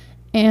saying.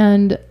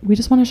 And we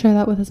just want to share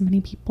that with as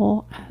many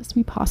people as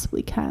we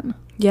possibly can.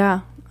 Yeah,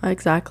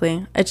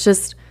 exactly. It's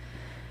just,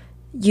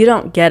 you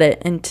don't get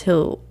it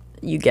until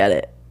you get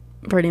it,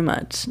 pretty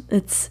much.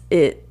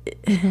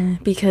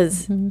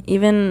 Because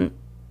even,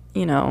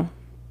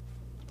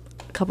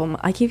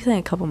 I keep saying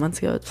a couple months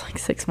ago, it's like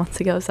 6 months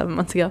ago, 7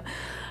 months ago,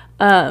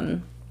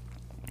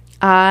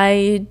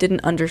 I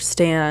didn't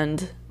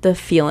understand the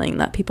feeling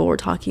that people were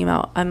talking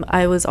about.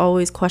 I was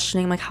always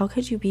questioning, like, how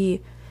could you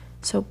be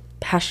so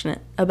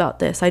passionate about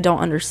this? I don't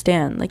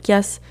understand. Like,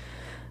 yes,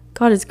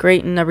 God is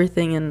great and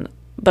everything,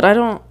 but I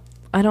don't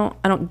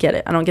get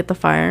it. I don't get the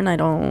fire,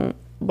 and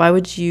why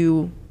would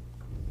you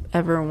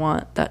ever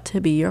want that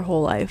to be your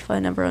whole life? I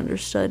never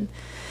understood.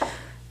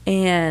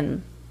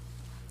 And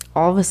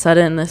all of a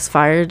sudden, this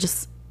fire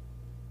just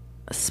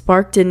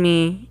sparked in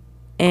me,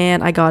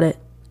 and I got it,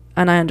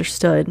 and I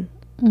understood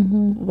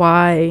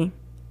why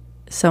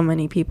so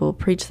many people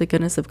preach the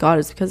goodness of God,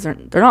 is because they're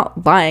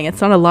not lying.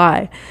 It's not a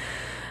lie.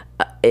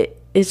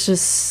 It's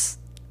just,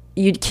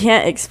 you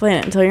can't explain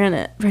it until you're in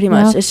it, pretty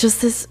much. It's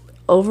just this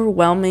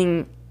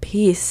overwhelming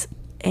peace,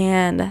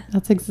 and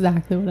that's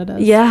exactly what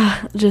it is.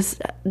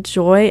 Just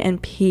joy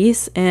and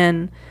peace,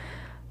 and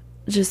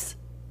just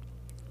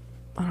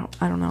I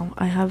don't know.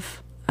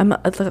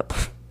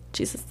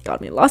 Jesus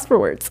got me lost for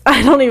words.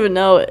 I don't even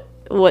know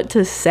what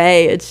to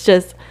say. It's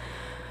just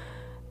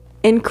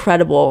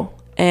incredible,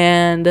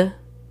 and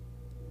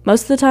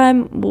most of the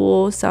time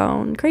will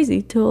sound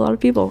crazy to a lot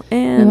of people,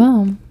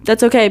 and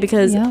that's okay,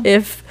 because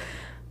if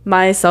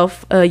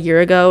myself a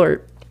year ago,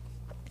 or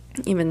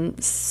even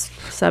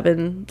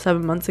seven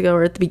months ago,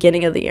 or at the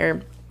beginning of the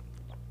year,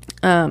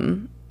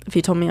 if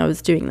you told me I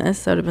was doing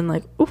this, I would have been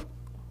like, ooh,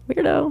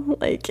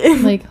 weirdo, like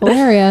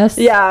hilarious.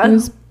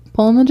 Who's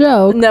pulling the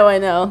joke? No, I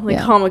know,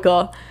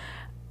 comical.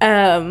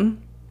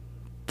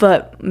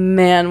 But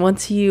man,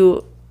 once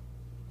you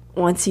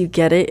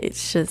get it,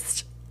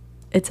 it's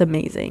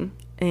amazing.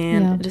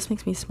 And it just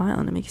makes me smile,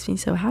 and it makes me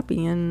so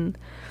happy. And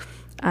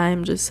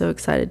I'm just so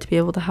excited to be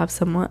able to have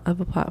somewhat of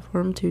a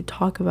platform to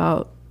talk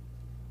about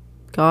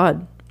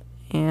God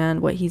and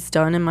what he's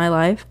done in my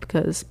life,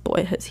 because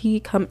boy, has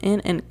he come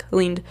in and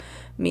cleaned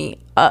me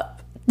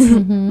up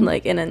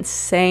like an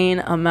insane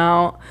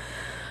amount.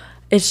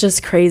 It's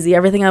just crazy.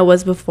 Everything I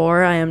was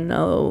before, I am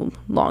no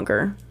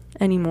longer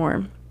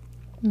anymore.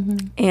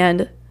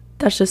 And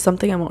that's just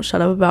something I won't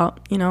shut up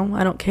about. I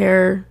don't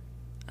care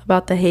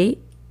about the hate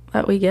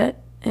that we get,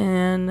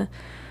 and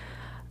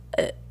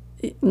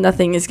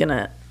nothing is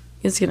gonna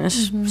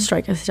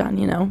strike us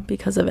down,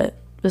 because of it,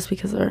 just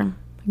because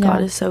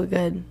God is so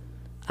good.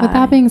 With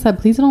that being said,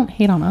 please don't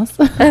hate on us.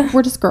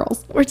 We're just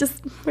girls. We're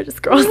just girls. We're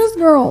just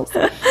girls.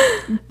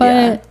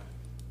 But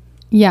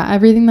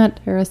everything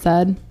that Tara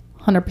said,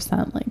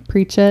 100%, like,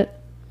 preach it.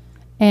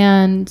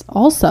 And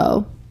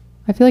also,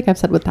 I feel like I've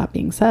said with that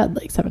being said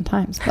like 7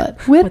 times,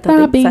 but with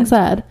that being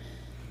said,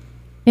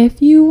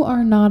 if you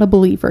are not a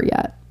believer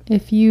yet,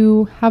 if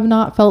you have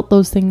not felt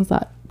those things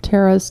that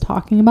Tara is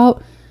talking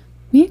about,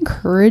 we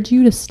encourage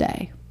you to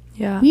stay.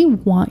 We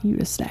want you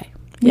to stay.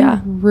 We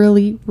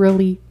really,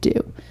 really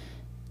do.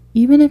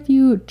 Even if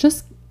you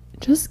just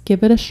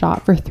give it a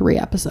shot for 3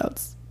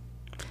 episodes.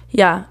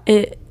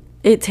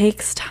 It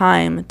takes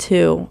time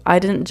too. I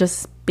didn't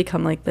just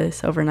become like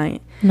this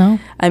overnight. No.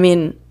 I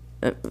mean,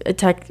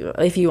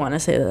 if you want to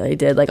say that I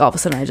did, like, all of a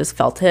sudden I just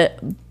felt it,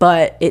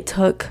 but it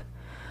took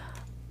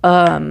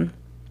I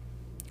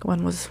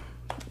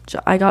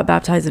got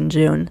baptized in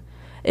June.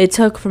 It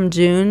took from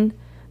June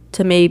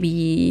to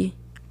maybe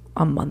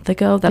a month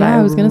ago that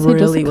I was gonna say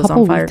really just a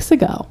couple weeks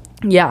ago.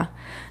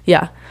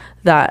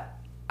 That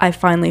I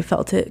finally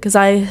felt it, because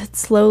I had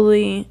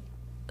slowly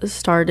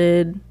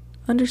started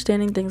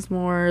understanding things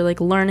more, like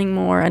learning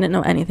more. I didn't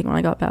know anything when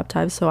I got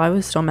baptized, so I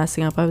was still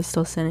messing up. I was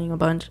still sinning a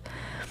bunch,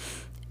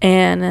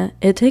 and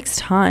it takes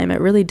time.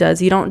 It really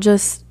does. You don't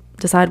just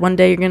decide one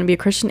day you're going to be a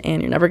Christian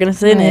and you're never going to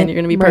sin and you're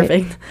going to be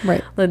perfect.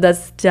 Like,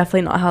 that's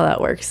definitely not how that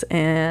works.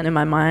 And in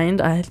my mind,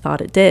 I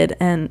thought it did.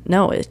 And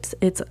no, it's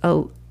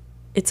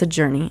a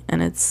journey,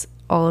 and it's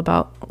all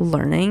about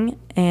learning.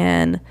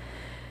 And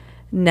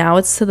now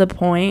it's to the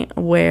point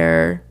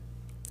where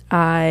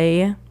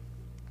I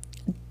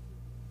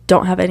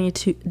don't have any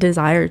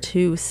desire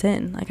to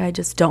sin. Like, I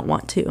just don't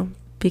want to,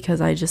 because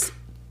I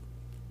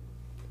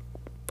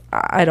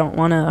don't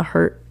want to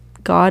hurt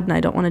God, and I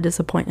don't want to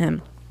disappoint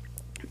him.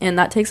 And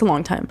that takes a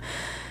long time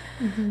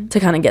to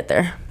kind of get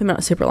there. Maybe not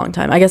a super long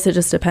time. I guess it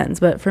just depends.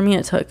 But for me,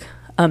 it took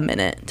a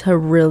minute to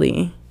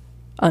really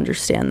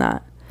understand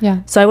that.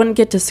 Yeah. So I wouldn't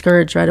get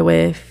discouraged right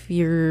away if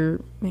you're,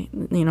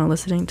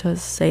 listening to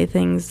us say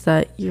things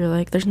that you're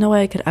like, there's no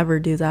way I could ever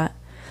do that.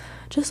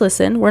 Just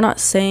listen. We're not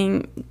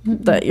saying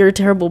that you're a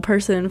terrible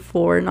person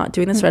for not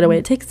doing this right away.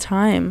 It takes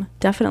time.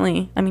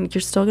 Definitely. I mean,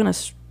 you're still going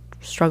to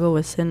struggle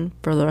with sin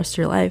for the rest of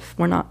your life.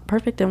 We're not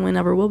perfect, and we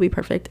never will be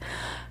perfect.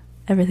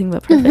 Everything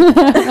but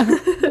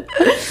perfect.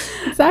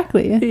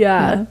 Exactly.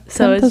 Yeah.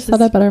 So it's just said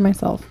that better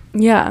myself.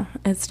 Yeah.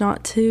 It's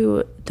not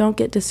don't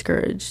get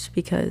discouraged,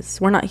 because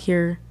we're not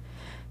here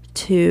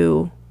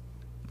to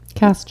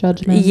cast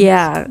judgment.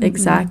 Yeah,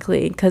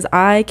 exactly. Because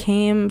I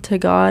came to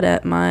God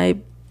at my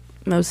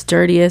most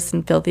dirtiest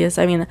and filthiest.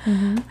 I mean,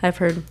 I've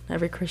heard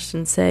every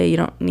Christian say you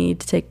don't need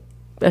to take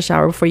a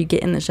shower before you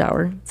get in the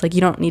shower. It's like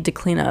you don't need to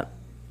clean up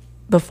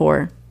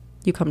before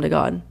you come to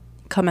God.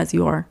 Come as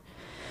you are.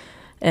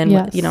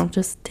 And,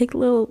 just take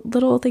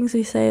little things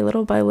we say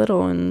little by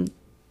little, and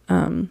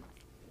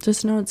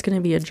just know it's going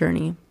to be a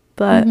journey.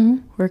 But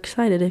we're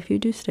excited if you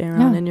do stay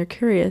around and you're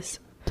curious.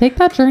 Take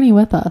that journey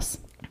with us.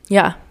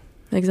 Yeah,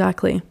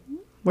 exactly.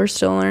 We're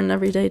still learning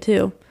every day,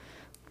 too.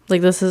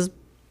 Like, this is,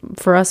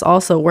 for us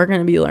also, we're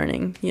going to be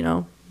learning,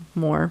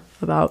 more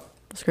about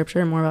Scripture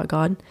and more about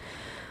God.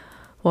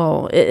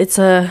 Well,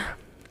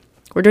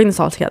 we're doing this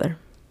all together.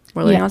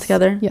 We're learning all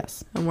together.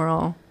 Yes. And we're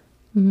all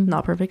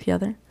not perfect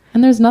together.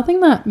 And there's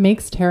nothing that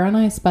makes Tara and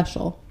I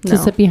special to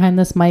sit behind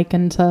this mic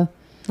and to...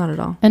 Not at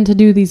all. And to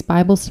do these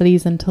Bible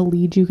studies and to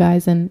lead you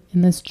guys in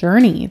this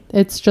journey.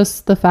 It's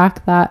just the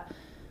fact that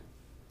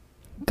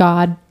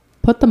God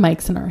put the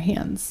mics in our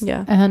hands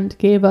and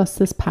gave us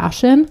this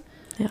passion.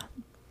 Yeah.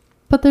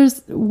 But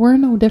we're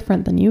no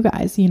different than you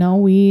guys.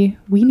 We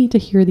need to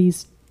hear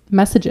these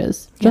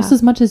messages just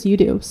as much as you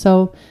do.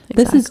 So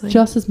this is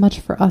just as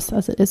much for us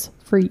as it is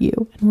for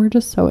you. And we're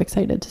just so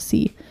excited to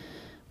see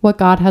what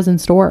God has in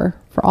store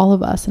for all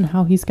of us and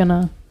how he's going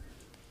to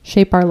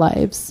shape our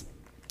lives,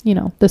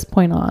 this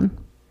point on.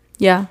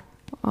 Yeah.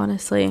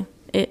 Honestly,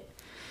 we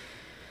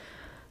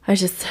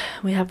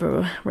have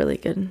a really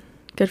good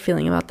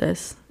feeling about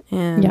this.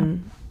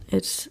 And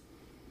it's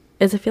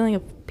a feeling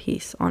of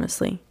peace,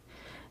 honestly.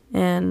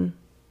 And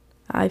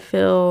I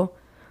feel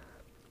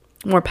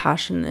more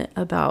passionate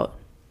about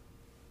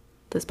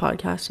this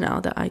podcast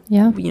now that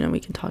we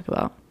can talk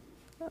about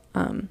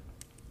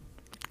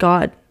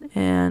God.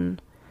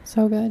 And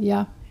so good.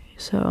 Yeah.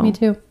 So me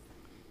too.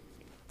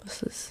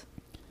 This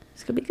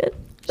could be good.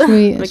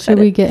 Should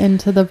we get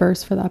into the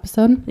verse for the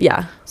episode?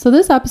 Yeah. So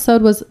this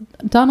episode was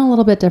done a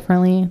little bit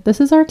differently. This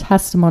is our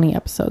testimony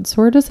episode.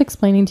 So we're just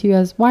explaining to you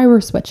guys why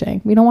we're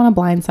switching. We don't want to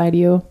blindside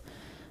you.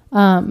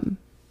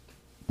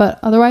 But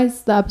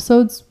otherwise the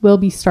episodes will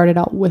be started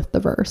out with the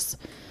verse.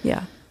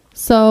 Yeah.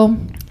 So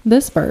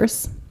this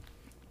verse,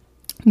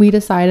 we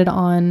decided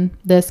on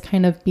this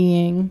kind of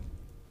being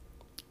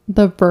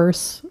the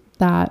verse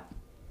that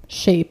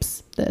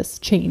shapes this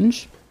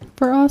change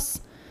for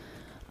us.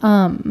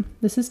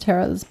 This is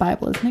Tara's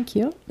Bible. Isn't it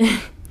cute?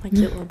 My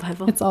cute little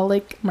Bible. It's all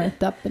like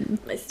marked up and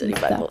my study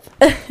Bible.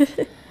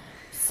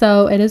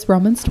 So it is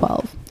Romans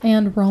 12,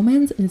 and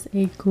Romans is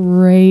a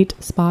great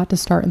spot to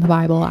start in the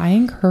Bible. I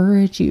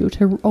encourage you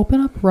to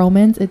open up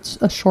Romans. It's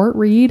a short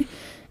read.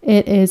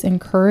 It is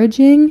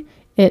encouraging.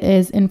 It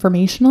is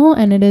informational,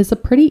 and it is a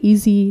pretty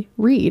easy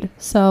read.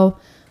 So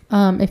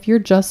if you're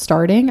just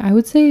starting, I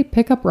would say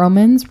pick up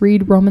Romans,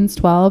 read Romans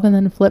 12, and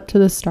then flip to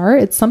the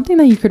start. It's something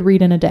that you could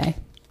read in a day.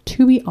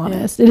 To be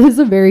honest, it is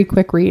a very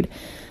quick read.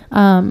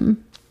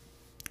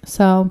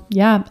 So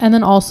yeah. And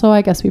then also,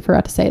 I guess we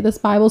forgot to say, this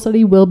Bible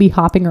study will be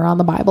hopping around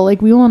the Bible.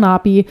 Like, we will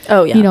not be,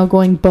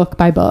 going book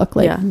by book.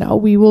 Like, no,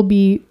 we will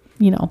be,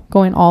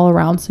 going all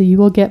around. So you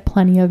will get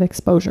plenty of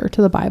exposure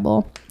to the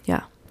Bible.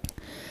 Yeah.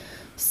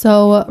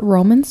 So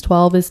Romans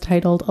 12 is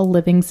titled A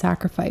Living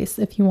Sacrifice.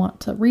 If you want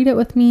to read it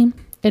with me,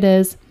 it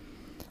is,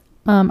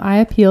 I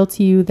appeal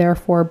to you,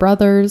 therefore,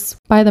 brothers,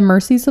 by the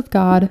mercies of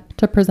God,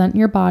 to present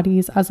your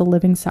bodies as a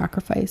living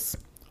sacrifice,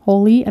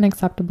 holy and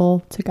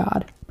acceptable to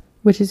God,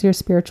 which is your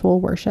spiritual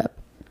worship.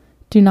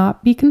 Do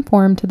not be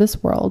conformed to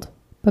this world,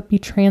 but be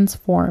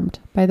transformed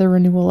by the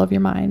renewal of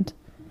your mind,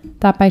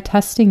 that by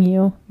testing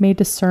you may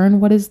discern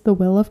what is the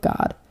will of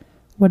God,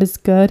 what is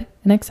good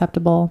and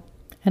acceptable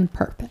and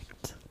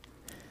perfect.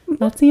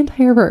 That's the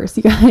entire verse,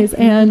 you guys.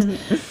 And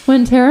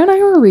when Tara and I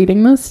were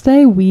reading this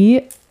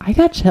today, I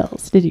got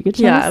chills. Did you get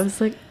chills? Yeah, I was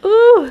like,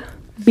 ooh.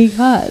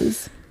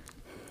 Because,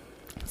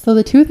 so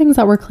the two things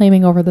that we're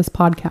claiming over this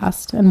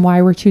podcast and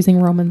why we're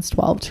choosing Romans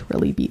 12 to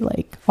really be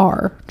like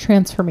our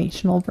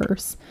transformational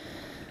verse.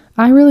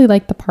 I really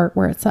like the part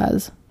where it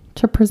says,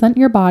 to present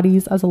your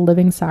bodies as a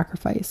living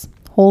sacrifice,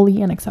 holy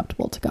and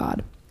acceptable to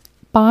God.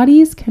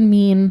 bodies can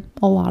mean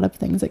a lot of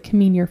things. It can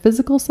mean your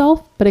physical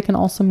self, but it can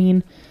also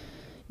mean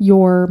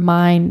your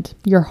mind,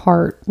 your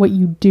heart, what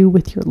you do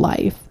with your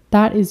life.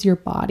 That is your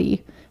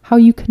body, how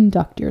you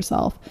conduct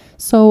yourself.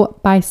 So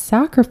by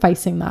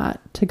sacrificing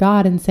that to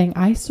God and saying,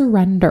 I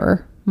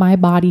surrender my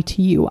body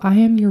to you, I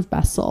am your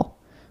vessel,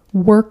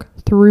 work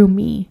through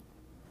me,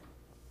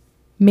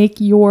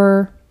 make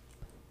your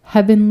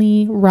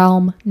heavenly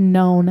realm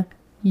known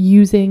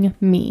using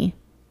me.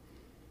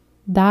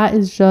 That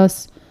is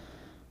just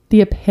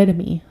the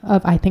epitome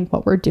of, I think,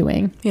 what we're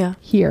doing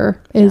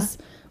here is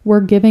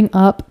we're giving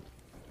up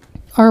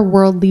our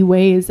worldly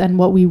ways and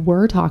what we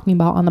were talking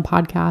about on the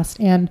podcast,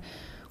 and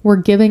we're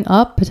giving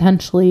up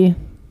potentially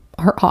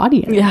our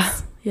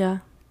audience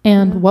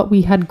and what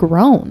we had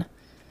grown,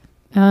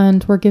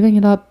 and we're giving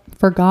it up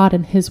for God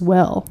and his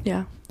will.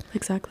 Yeah,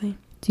 exactly.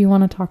 Do you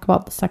want to talk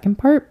about the second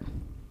part?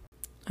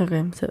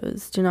 Okay, so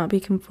it's, do not be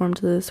conformed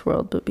to this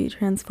world, but be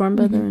transformed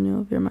by the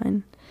renewal of your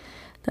mind,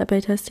 that by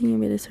testing you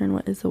may discern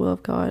what is the will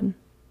of God, and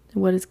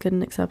what is good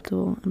and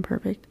acceptable and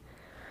perfect.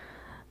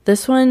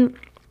 This one,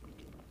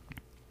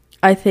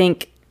 I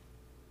think,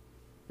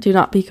 do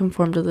not be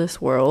conformed to this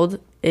world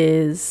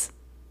is,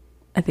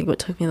 I think, what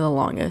took me the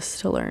longest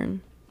to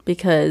learn,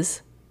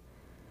 because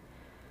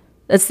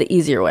that's the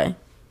easier way,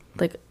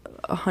 like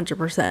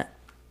 100%.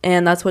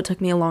 And that's what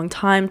took me a long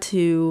time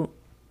to,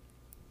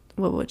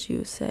 what would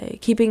you say,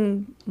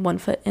 keeping one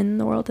foot in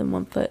the world and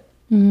one foot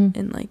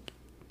in, like,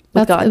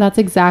 with God. That's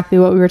exactly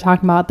what we were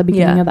talking about at the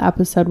beginning of the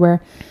episode,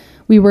 where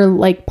we were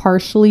like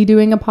partially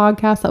doing a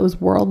podcast that was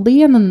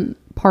worldly and then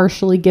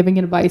partially giving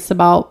advice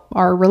about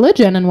our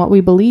religion and what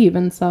we believe.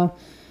 And so,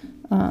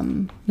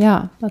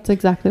 that's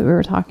exactly what we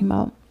were talking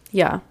about.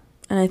 Yeah.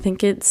 And I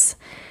think it's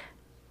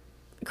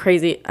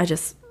crazy.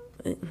 This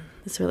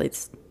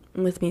relates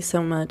with me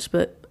so much,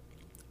 but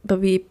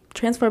be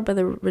transformed by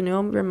the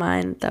renewal of your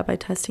mind, that by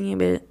testing you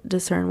may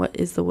discern what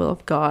is the will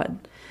of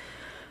God.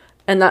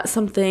 And that's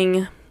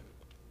something,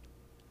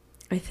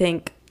 I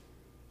think,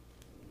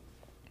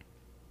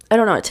 I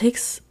don't know, it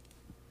takes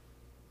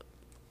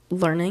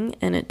learning,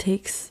 and it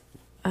takes,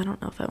 I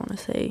don't know if I want to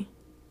say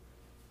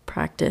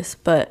practice,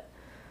 but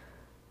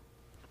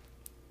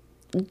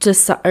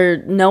just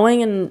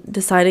knowing and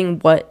deciding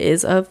what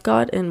is of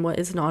God and what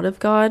is not of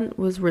God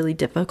was really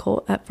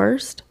difficult at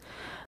first.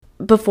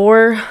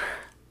 Before,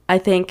 I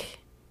think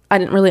I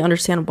didn't really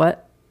understand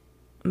what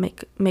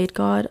made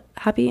God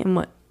happy and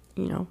what,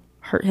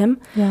 hurt him.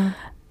 Yeah.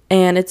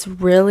 And it's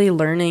really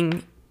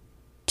learning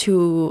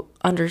to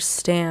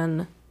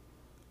understand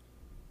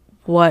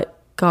what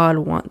God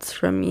wants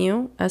from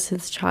you as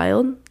his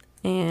child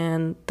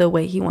and the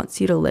way he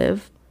wants you to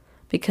live,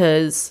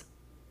 because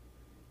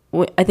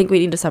I think we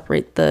need to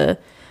separate the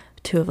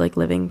two of, like,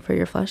 living for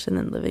your flesh and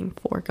then living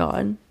for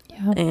God.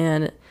 Yeah.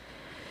 And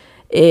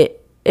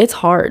it's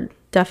hard,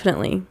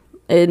 definitely.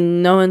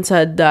 And no one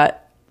said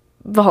that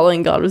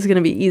following God was going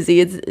to be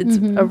easy. It's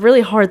a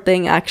really hard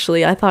thing,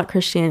 actually. I thought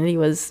Christianity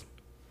was,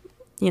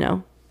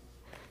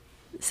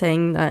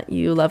 saying that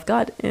you love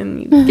God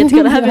and you get to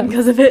go to heaven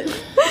because of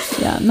it.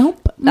 Yeah,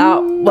 nope. That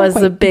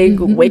was a big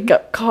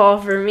wake-up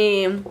call for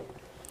me.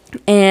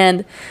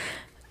 And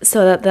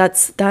so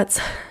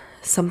that's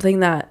something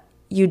that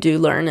you do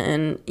learn,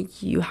 and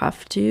you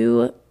have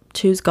to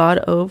choose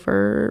God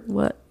over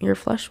what your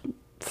flesh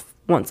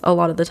wants a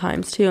lot of the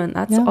times too, and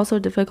that's also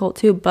difficult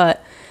too.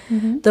 But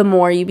the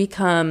more you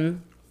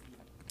become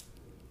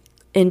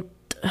what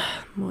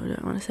do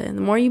I want to say?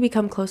 The more you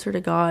become closer to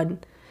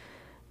God,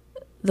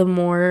 the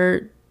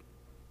more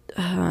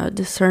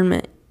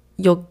discernment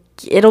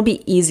it'll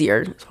be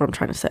easier, is what I'm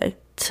trying to say,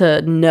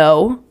 to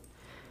know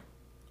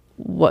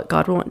what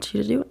God will want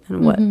you to do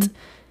and what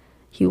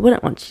he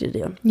wouldn't want you to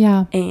do.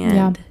 Yeah.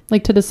 And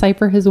like to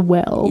decipher his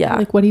will. Yeah.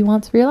 Like what he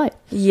wants for your life.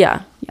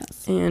 Yeah.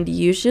 Yes. And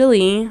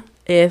usually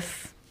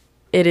if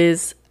it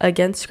is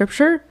against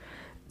scripture,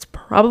 it's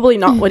probably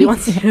not what he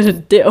wants you to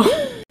do.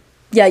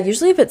 Yeah.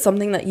 Usually if it's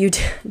something that you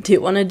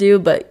do want to do,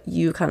 but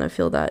you kind of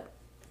feel that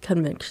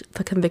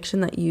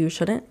conviction that you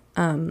shouldn't,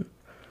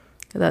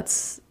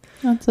 that's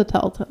a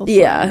telltale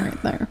sign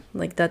right there.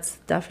 Like that's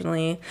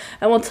definitely,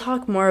 and we'll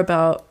talk more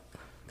about,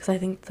 because I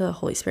think the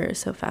Holy Spirit is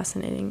so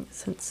fascinating,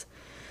 since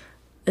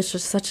it's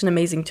just such an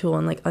amazing tool.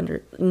 And like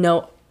man,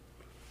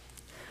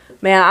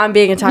 I'm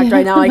being attacked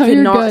right now. I could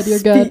not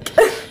speak. You're good.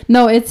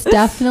 No, it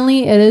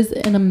is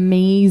an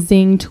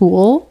amazing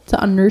tool to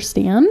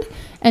understand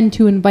and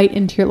to invite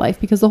into your life,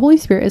 because the Holy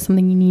Spirit is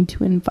something you need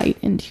to invite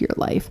into your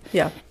life.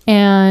 Yeah.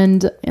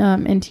 And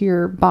into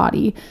your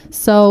body.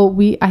 So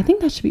I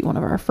think that should be one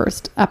of our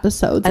first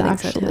episodes,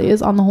 actually,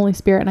 is on the Holy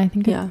Spirit. And I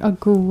think a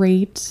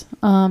great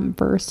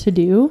verse to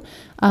do.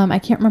 I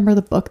can't remember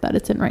the book that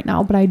it's in right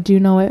now, but I do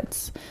know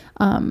it's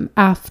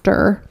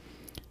after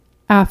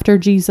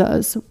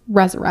Jesus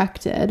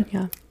resurrected.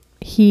 Yeah.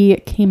 He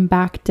came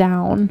back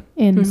down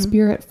in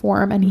spirit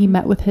form, and he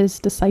met with his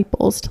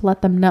disciples to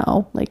let them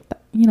know, like,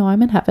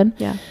 I'm in heaven.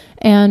 Yeah.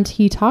 And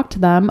he talked to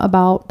them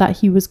about that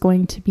he was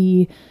going to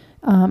be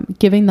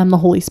giving them the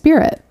Holy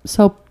Spirit.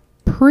 So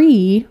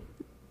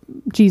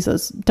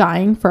Jesus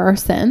dying for our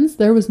sins,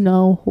 there was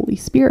no Holy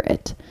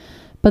Spirit.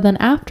 But then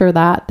after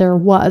that, there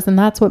was, and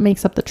that's what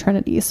makes up the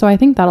Trinity. So I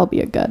think that'll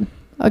be a good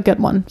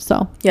one.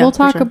 So we'll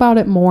talk about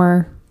it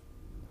more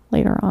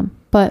later on.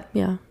 But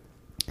yeah.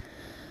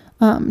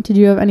 Did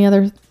you have any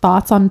other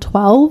thoughts on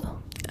 12?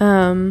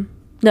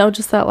 No,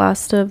 just that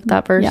last of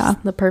that verse,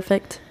 the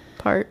perfect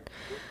part.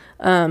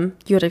 You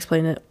had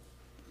explained it.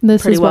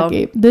 This is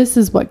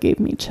what gave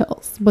me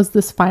chills, was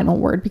this final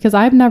word, because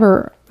I've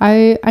never,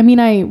 I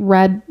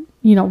read,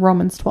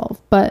 Romans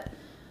 12, but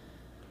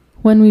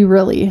when we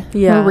really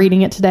were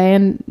reading it today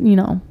and,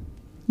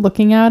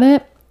 looking at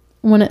it,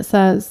 when it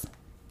says,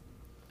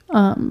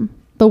 the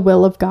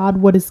will of God,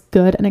 what is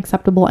good and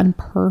acceptable and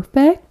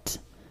perfect,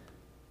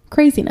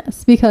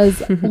 craziness. Because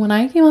when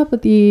I came up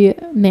with the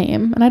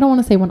name, and I don't want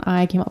to say when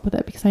I came up with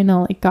it, because I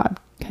know like God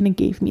kind of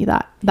gave me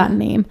that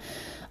name.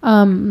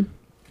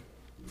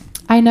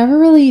 I never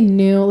really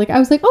knew, like, I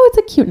was like, oh, it's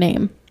a cute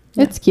name.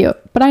 Yeah. It's cute.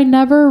 But I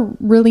never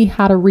really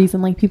had a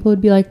reason. Like, people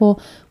would be like,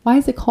 well, why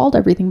is it called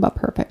Everything But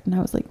Perfect? And I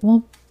was like,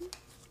 well,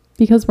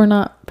 because we're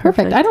not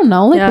perfect. I don't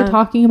know. Like, we're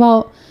talking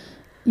about,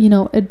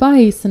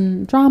 advice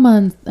and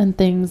drama and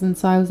things. And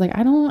so I was like,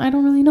 I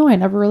don't really know. I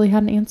never really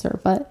had an answer.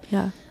 But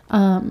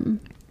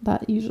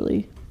that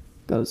usually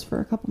goes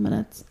for a couple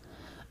minutes.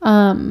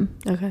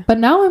 Okay. But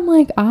now I'm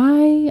like,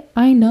 I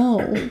know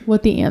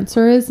what the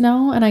answer is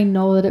now. And I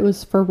know that it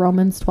was for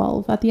Romans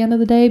 12 at the end of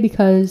the day,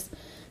 because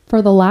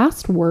for the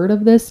last word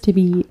of this to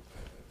be,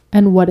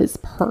 and what is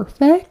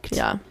perfect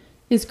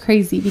is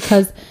crazy,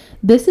 because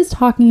this is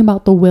talking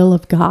about the will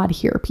of God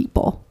here,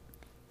 people.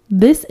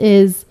 This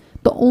is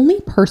the only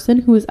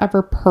person who is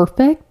ever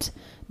perfect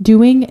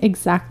doing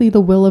exactly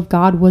the will of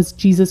God was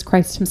Jesus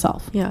Christ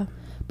himself. Yeah.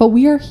 But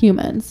we are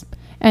humans.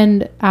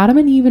 And Adam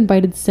and Eve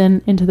invited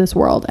sin into this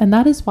world. And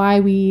that is why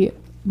we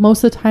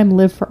most of the time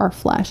live for our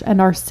flesh and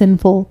our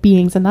sinful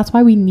beings. And that's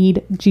why we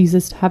need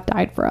Jesus to have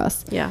died for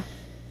us. Yeah.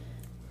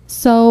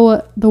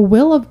 So the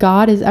will of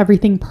God is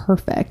everything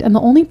perfect. And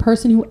the only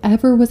person who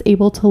ever was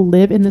able to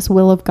live in this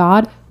will of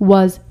God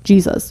was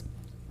Jesus.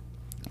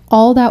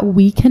 All that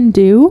we can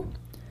do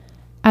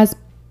as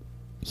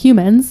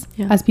humans,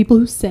 as people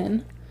who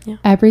sin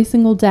every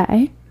single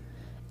day,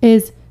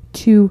 is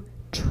to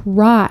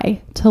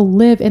try to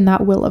live in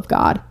that will of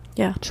God.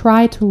 Yeah.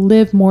 Try to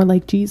live more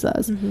like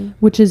Jesus,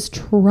 which is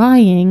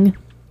trying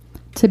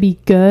to be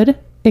good,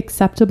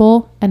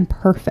 acceptable, and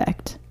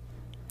perfect.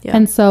 Yeah.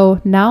 And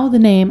so now the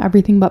name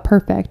Everything But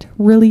Perfect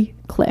really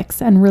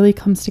clicks and really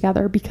comes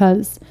together,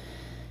 because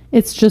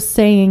it's just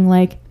saying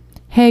like,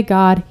 hey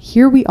God,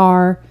 here we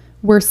are.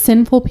 We're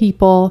sinful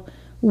people.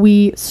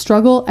 We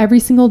struggle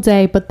every single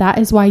day, but that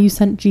is why you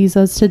sent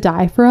Jesus to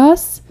die for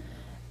us.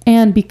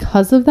 And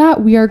because of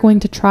that, we are going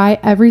to try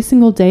every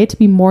single day to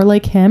be more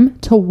like him,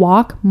 to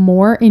walk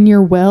more in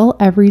your will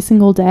every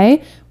single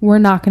day. We're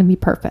not going to be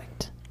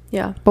perfect.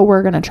 Yeah. But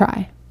we're going to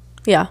try.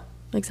 Yeah,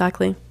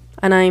 exactly.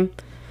 And I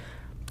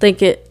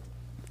think it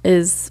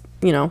is,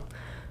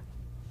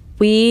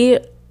 we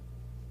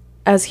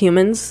as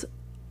humans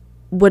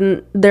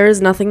there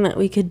is nothing that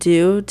we could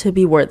do to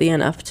be worthy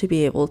enough to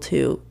be able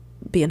to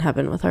be in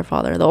heaven with our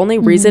Father. The only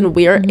reason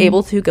we are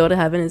able to go to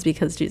heaven is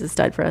because Jesus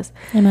died for us.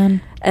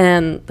 Amen.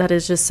 And that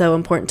is just so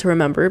important to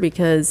remember,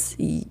 because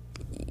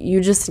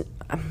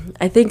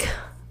I think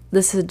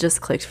this had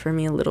just clicked for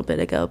me a little bit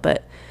ago,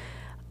 but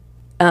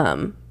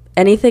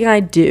anything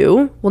I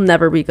do will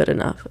never be good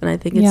enough. And I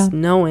think it's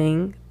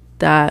knowing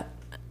that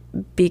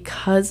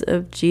because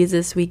of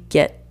Jesus, we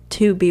get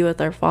to be with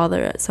our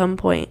Father at some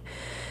point.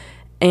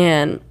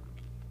 And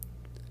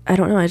I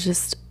don't know,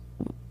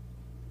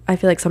 I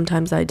feel like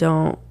sometimes I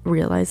don't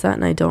realize that,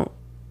 and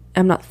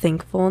I'm not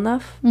thankful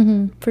enough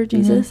for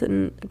Jesus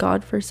and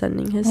God for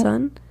sending his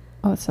son.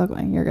 Oh, it's still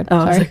going. You're good.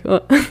 Oh, sorry.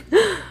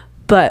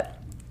 But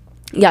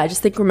yeah, I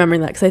just think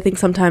remembering that, because I think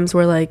sometimes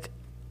we're like,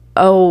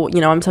 oh,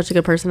 I'm such a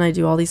good person. I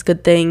do all these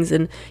good things,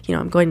 and,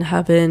 I'm going to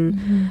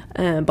heaven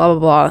and blah,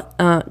 blah,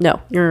 blah. No,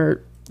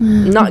 you're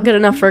not good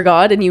enough for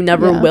God, and you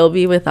never will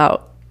be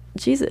without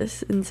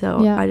Jesus. And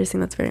so I just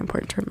think that's very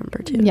important to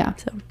remember too. Yeah.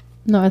 So.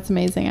 No, it's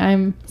amazing.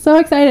 I'm so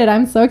excited.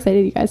 I'm so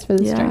excited, you guys, for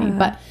this journey.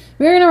 But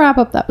we're going to wrap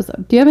up the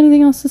episode. Do you have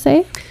anything else to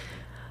say?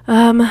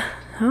 No,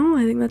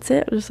 I think that's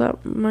it.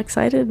 I'm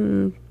excited,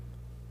 and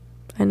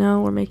I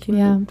know we're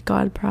making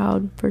God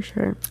proud for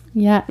sure.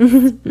 Yeah.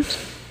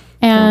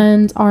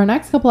 And our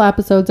next couple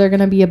episodes are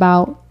going to be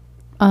about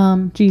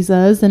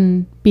Jesus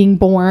and being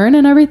born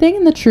and everything,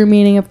 and the true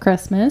meaning of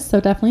Christmas. So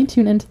definitely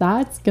tune into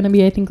that. It's going to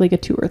be, I think, like a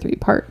 2 or 3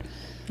 part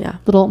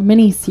little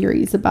mini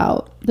series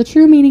about the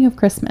true meaning of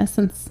Christmas,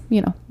 since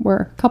we're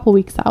a couple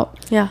weeks out.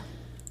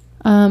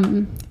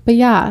 But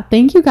yeah,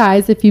 thank you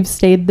guys. If you've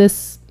stayed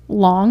this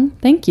long,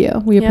 thank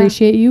you. We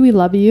appreciate you. We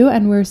love you,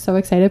 and we're so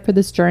excited for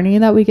this journey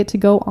that we get to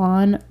go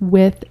on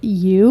with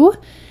you.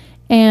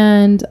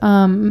 And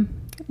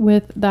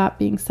with that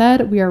being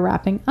said, we are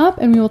wrapping up,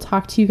 and we will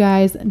talk to you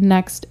guys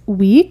next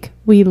week.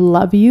 We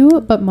love you,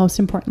 but most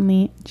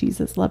importantly,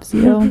 Jesus loves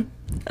you.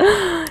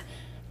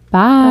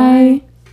 Bye.